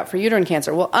be worried about for uterine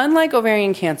cancer? Well, unlike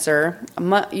ovarian cancer,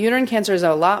 uterine cancer is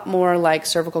a lot more like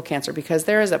cervical cancer because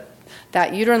there is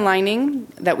that uterine lining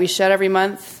that we shed every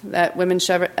month, that women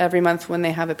shed every month when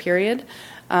they have a period,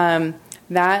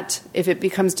 that if it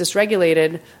becomes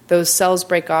dysregulated, those cells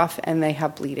break off and they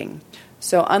have bleeding.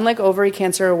 So unlike ovary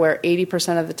cancer, where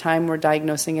 80% of the time we're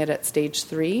diagnosing it at stage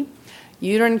 3,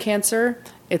 uterine cancer,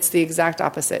 it's the exact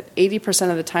opposite. 80%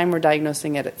 of the time we're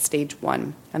diagnosing it at stage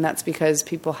 1. And that's because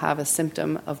people have a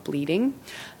symptom of bleeding.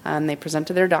 They present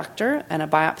to their doctor and a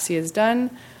biopsy is done,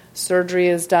 surgery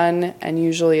is done, and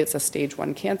usually it's a stage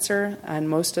 1 cancer. And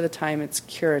most of the time it's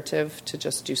curative to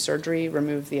just do surgery,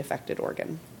 remove the affected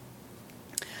organ.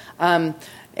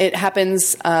 It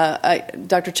happens,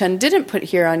 Dr. Chen didn't put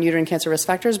here on uterine cancer risk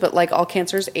factors, but like all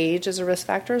cancers, age is a risk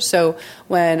factor. So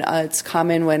when it's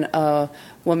common when a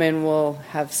woman will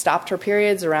have stopped her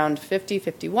periods around 50,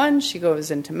 51, she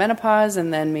goes into menopause,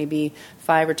 and then maybe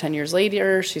 5 or 10 years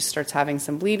later, she starts having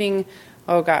some bleeding.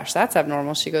 Oh gosh, that's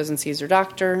abnormal. She goes and sees her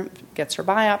doctor, gets her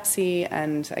biopsy,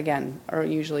 and again, or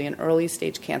usually an early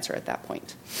stage cancer at that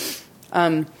point.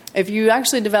 If you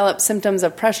actually develop symptoms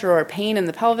of pressure or pain in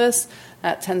the pelvis,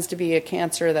 that tends to be a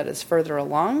cancer that is further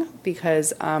along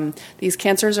because these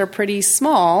cancers are pretty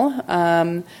small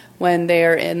when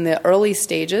they're in the early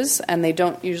stages, and they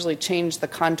don't usually change the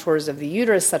contours of the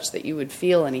uterus such that you would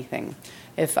feel anything.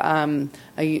 If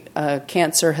a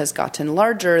cancer has gotten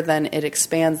larger, then it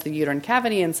expands the uterine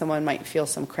cavity and someone might feel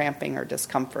some cramping or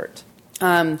discomfort.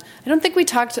 I don't think we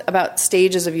talked about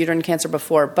stages of uterine cancer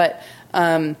before, but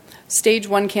stage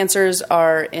 1 cancers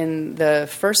are in the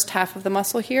first half of the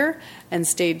muscle here, and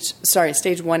stage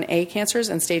 1A cancers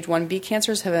and stage 1B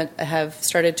cancers have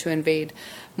started to invade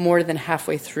more than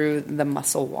halfway through the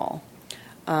muscle wall.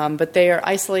 But they are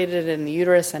isolated in the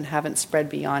uterus and haven't spread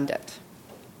beyond it.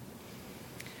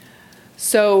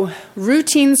 So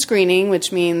routine screening,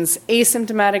 which means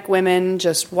asymptomatic women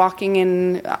just walking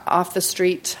in off the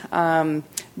street,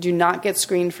 do not get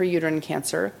screened for uterine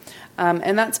cancer.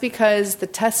 And that's because the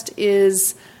test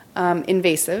is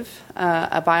invasive.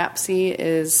 A biopsy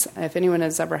is, if anyone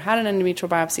has ever had an endometrial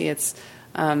biopsy,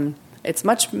 it's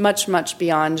much, much, much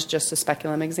beyond just a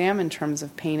speculum exam in terms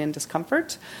of pain and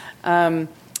discomfort. The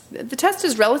test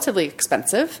is relatively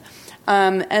expensive.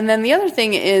 And then the other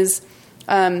thing is,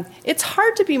 it's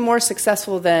hard to be more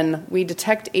successful than we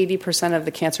detect 80% of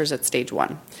the cancers at stage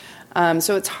 1.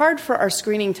 So it's hard for our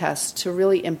screening tests to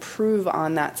really improve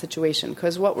on that situation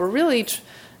because what we're really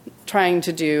trying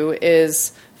to do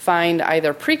is find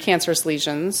either precancerous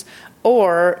lesions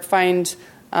or find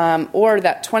or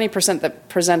that 20% that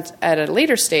present at a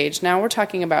later stage. Now we're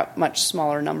talking about much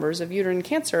smaller numbers of uterine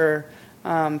cancer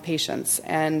patients,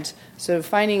 and so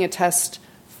finding a test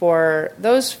for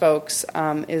those folks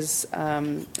is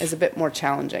a bit more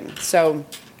challenging. So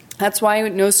that's why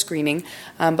no screening.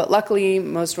 But luckily,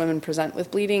 most women present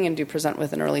with bleeding and do present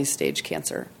with an early stage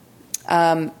cancer.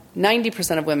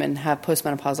 90% of women have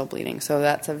postmenopausal bleeding, so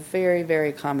that's a very,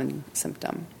 very common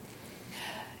symptom.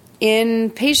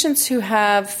 In patients who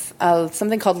have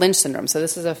something called Lynch syndrome, so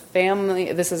this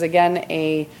is again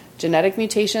a genetic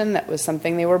mutation that was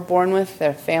something they were born with.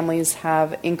 Their families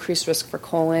have increased risk for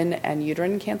colon and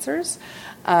uterine cancers.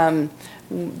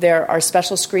 There are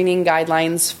special screening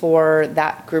guidelines for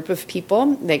that group of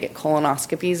people. They get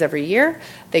colonoscopies every year.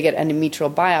 They get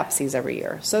endometrial biopsies every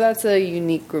year. So that's a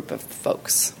unique group of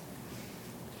folks.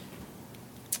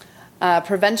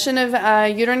 Prevention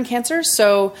of uterine cancer.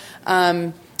 So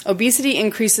obesity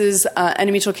increases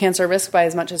endometrial cancer risk by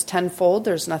as much as 10-fold.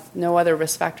 There's no other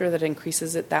risk factor that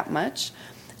increases it that much.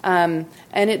 And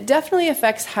it definitely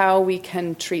affects how we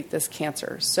can treat this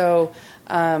cancer. So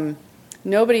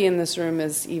nobody in this room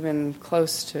is even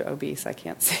close to obese, I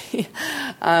can't see.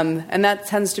 And that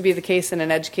tends to be the case in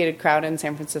an educated crowd in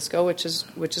San Francisco, which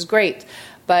is great.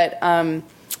 But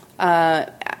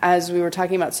as we were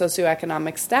talking about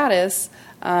socioeconomic status,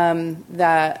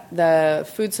 that the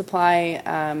food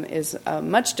supply is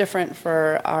much different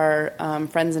for our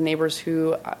friends and neighbors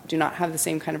who do not have the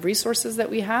same kind of resources that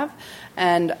we have.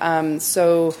 And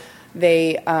so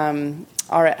they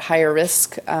are at higher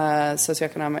risk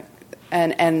socioeconomic,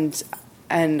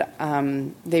 and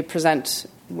they present.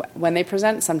 When they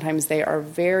present, sometimes they are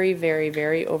very, very,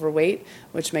 very overweight,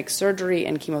 which makes surgery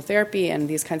and chemotherapy and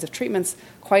these kinds of treatments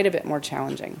quite a bit more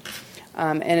challenging.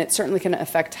 And it certainly can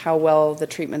affect how well the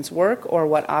treatments work or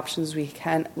what options we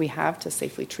have to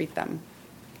safely treat them.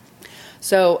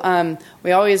 So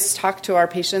we always talk to our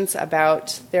patients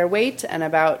about their weight and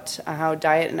about how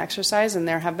diet and exercise, and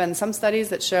there have been some studies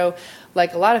that show,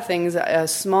 like a lot of things,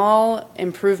 small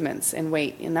improvements in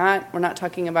weight. We're not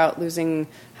talking about losing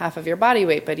half of your body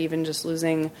weight, but even just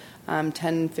losing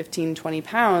 10, 15, 20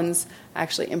 pounds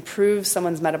actually improves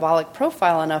someone's metabolic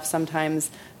profile enough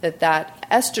sometimes that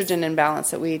estrogen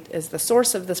imbalance that is the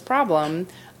source of this problem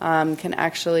can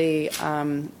actually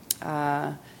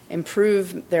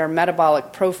improve their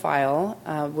metabolic profile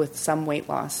with some weight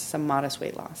loss, some modest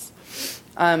weight loss.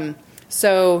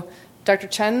 So Dr.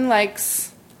 Chen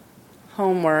likes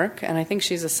homework, and I think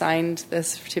she's assigned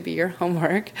this to be your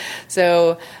homework.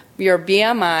 So your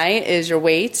BMI is your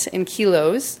weight in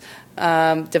kilos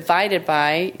divided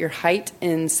by your height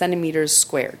in centimeters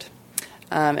squared.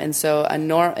 And so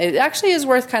it actually is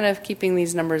worth kind of keeping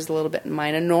these numbers a little bit in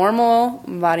mind. A normal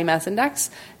body mass index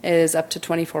is up to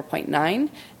 24.9.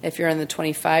 If you're in the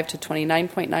 25 to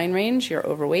 29.9 range, you're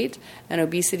overweight, and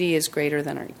obesity is greater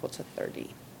than or equal to 30.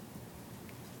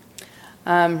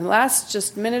 Last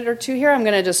just minute or two here, I'm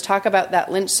going to just talk about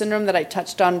that Lynch syndrome that I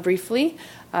touched on briefly,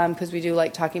 because we do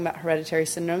like talking about hereditary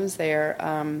syndromes. They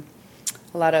are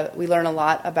we learn a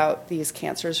lot about these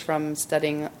cancers from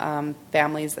studying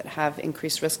families that have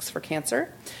increased risks for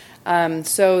cancer.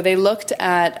 So they looked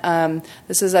at,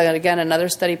 this is, again, another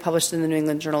study published in the New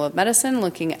England Journal of Medicine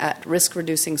looking at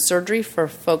risk-reducing surgery for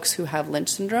folks who have Lynch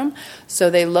syndrome. So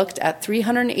they looked at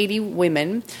 380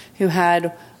 women who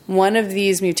had one of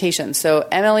these mutations, so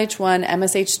MLH1,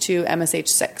 MSH2,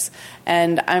 MSH6.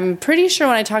 And I'm pretty sure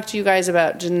when I talked to you guys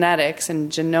about genetics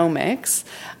and genomics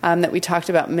that we talked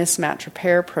about mismatch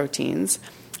repair proteins.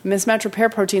 Mismatch repair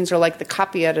proteins are like the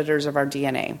copy editors of our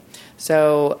DNA.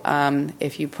 So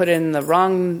if you put in the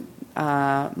wrong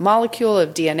molecule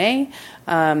of DNA,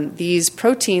 these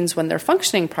proteins, when they're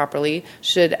functioning properly,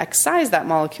 should excise that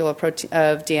molecule of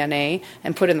DNA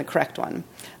and put in the correct one.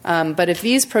 But if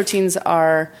these proteins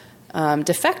are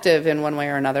defective in one way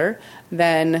or another,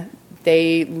 then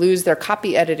they lose their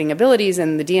copy editing abilities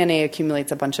and the DNA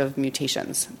accumulates a bunch of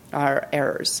mutations or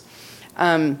errors.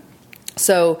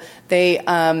 So they,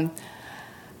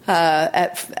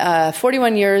 at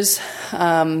 41 years,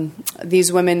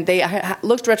 these women, they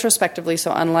looked retrospectively,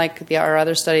 so unlike our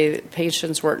other study,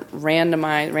 patients weren't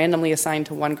randomly assigned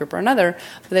to one group or another,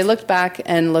 but they looked back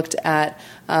and looked at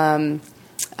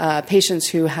patients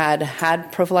who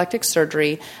had prophylactic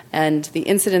surgery, and the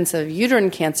incidence of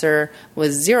uterine cancer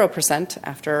was 0%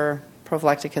 after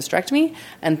prophylactic hysterectomy,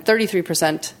 and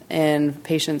 33% in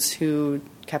patients who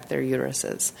kept their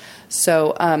uteruses.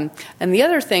 So, and the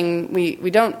other thing, we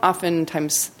don't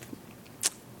oftentimes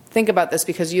think about this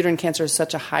because uterine cancer is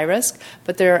such a high risk,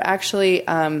 but there are actually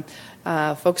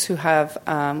folks who have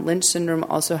Lynch syndrome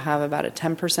also have about a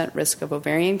 10% risk of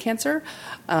ovarian cancer.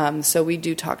 So we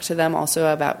do talk to them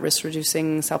also about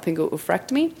risk-reducing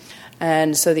salpingo-oophorectomy.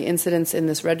 And so the incidence in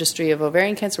this registry of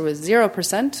ovarian cancer was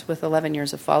 0% with 11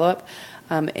 years of follow-up,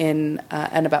 and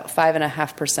about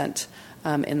 5.5%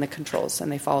 in the controls,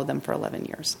 and they followed them for 11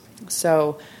 years.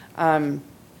 So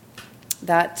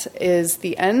that is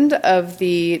the end of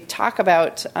the talk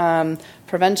about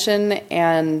prevention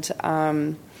and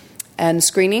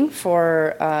screening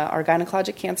for our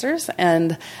gynecologic cancers.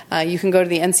 And you can go to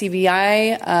the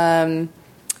NCBI.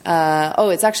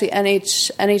 It's actually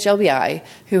NHLBI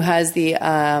who has the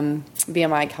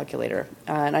BMI calculator.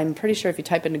 And I'm pretty sure if you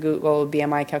type into Google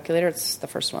BMI calculator, it's the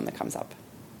first one that comes up.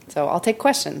 So I'll take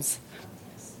questions.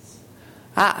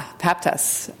 Pap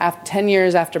tests, 10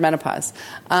 years after menopause.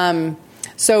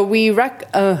 So we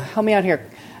help me out here,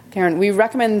 Karen. We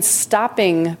recommend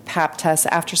stopping Pap tests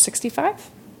after 65.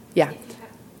 Yeah.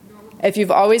 If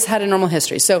you've always had a normal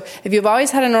history. So if you've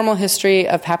always had a normal history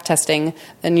of Pap testing,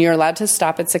 then you're allowed to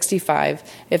stop at 65.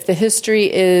 If the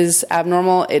history is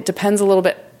abnormal, it depends a little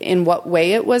bit in what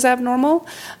way it was abnormal.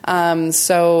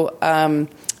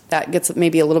 That gets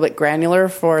maybe a little bit granular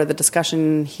for the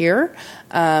discussion here.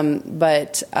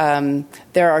 But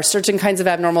there are certain kinds of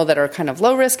abnormal that are kind of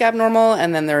low-risk abnormal,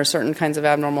 and then there are certain kinds of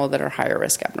abnormal that are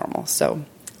higher-risk abnormal. So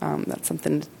that's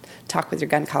something talk with your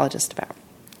gynecologist about.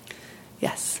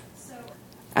 Yes.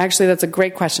 Actually, that's a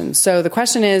great question. So the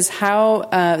question is how,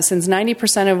 since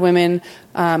 90% of women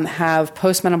have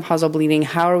postmenopausal bleeding,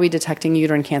 how are we detecting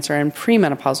uterine cancer in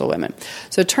premenopausal women?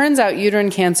 So it turns out uterine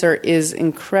cancer is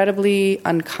incredibly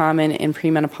uncommon in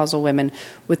premenopausal women,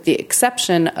 with the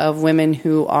exception of women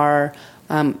who are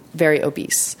very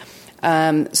obese.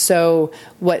 So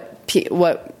what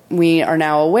we are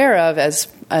now aware of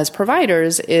as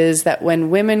providers is that when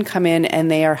women come in and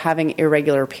they are having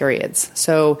irregular periods,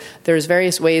 so there's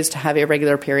various ways to have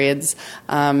irregular periods,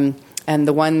 and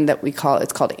the one that we call,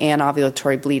 it's called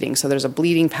anovulatory bleeding. So there's a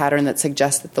bleeding pattern that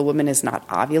suggests that the woman is not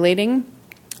ovulating.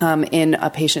 In a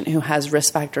patient who has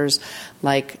risk factors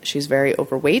like she's very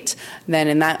overweight, then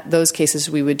in those cases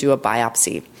we would do a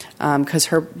biopsy,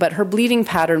 but her bleeding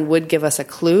pattern would give us a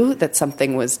clue that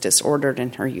something was disordered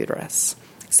in her uterus.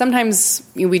 Sometimes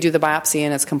we do the biopsy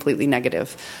and it's completely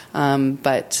negative,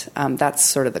 but that's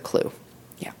sort of the clue.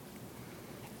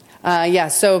 Yeah.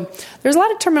 So there's a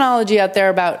lot of terminology out there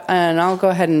about, and I'll go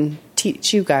ahead and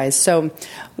teach you guys. So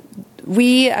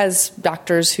we, as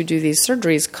doctors who do these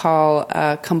surgeries, call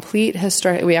complete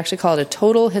hysterectomy. We actually call it a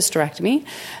total hysterectomy.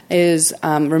 Is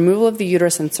removal of the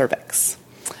uterus and cervix.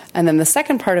 And then the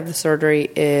second part of the surgery,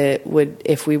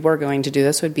 if we were going to do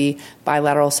this, would be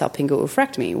bilateral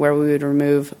salpingo-oophorectomy, where we would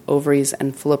remove ovaries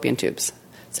and fallopian tubes.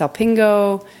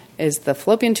 Salpingo is the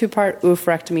fallopian tube part,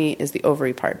 oophorectomy is the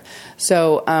ovary part.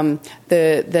 So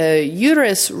the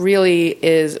uterus really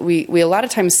is, we a lot of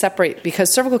times separate,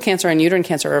 because cervical cancer and uterine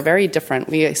cancer are very different.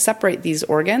 We separate these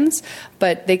organs,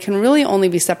 but they can really only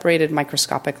be separated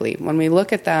microscopically. When we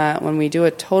look at that, when we do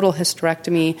a total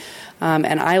hysterectomy,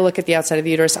 and I look at the outside of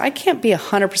the uterus, I can't be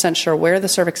 100% sure where the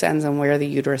cervix ends and where the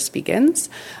uterus begins.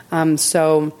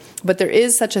 But there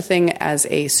is such a thing as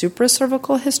a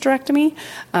supracervical hysterectomy,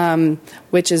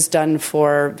 which is done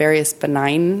for various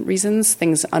benign reasons,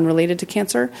 things unrelated to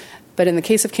cancer. But in the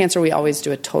case of cancer, we always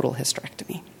do a total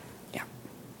hysterectomy. Yeah.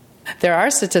 There are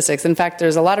statistics. In fact,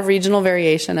 there's a lot of regional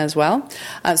variation as well.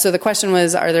 So the question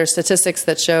was, are there statistics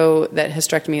that show that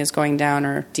hysterectomy is going down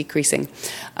or decreasing?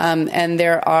 And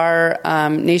there are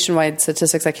nationwide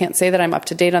statistics. I can't say that I'm up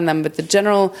to date on them, but the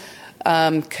general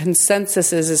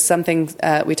consensus is something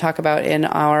we talk about in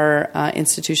our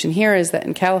institution here, is that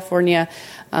in California,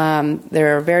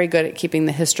 they're very good at keeping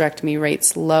the hysterectomy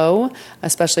rates low,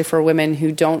 especially for women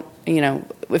who don't,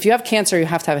 if you have cancer, you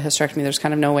have to have a hysterectomy. There's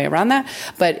kind of no way around that.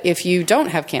 But if you don't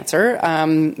have cancer,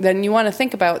 then you want to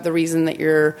think about the reason that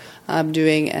you're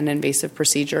doing an invasive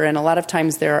procedure. And a lot of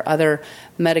times there are other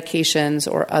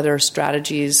medications or other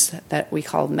strategies that we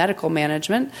call medical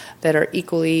management that are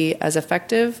equally as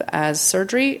effective as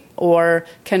surgery, or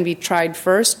can be tried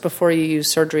first before you use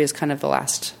surgery as kind of the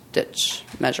last ditch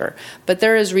measure. But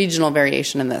there is regional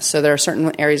variation in this. So there are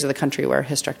certain areas of the country where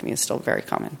hysterectomy is still very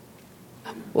common.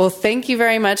 Well, thank you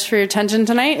very much for your attention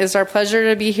tonight. It's our pleasure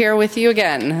to be here with you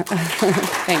again.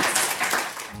 Thanks.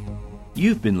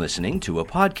 You've been listening to a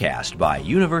podcast by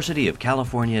University of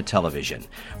California Television.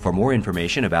 For more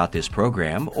information about this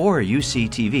program or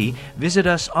UCTV, visit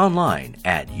us online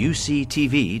at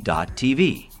uctv.tv.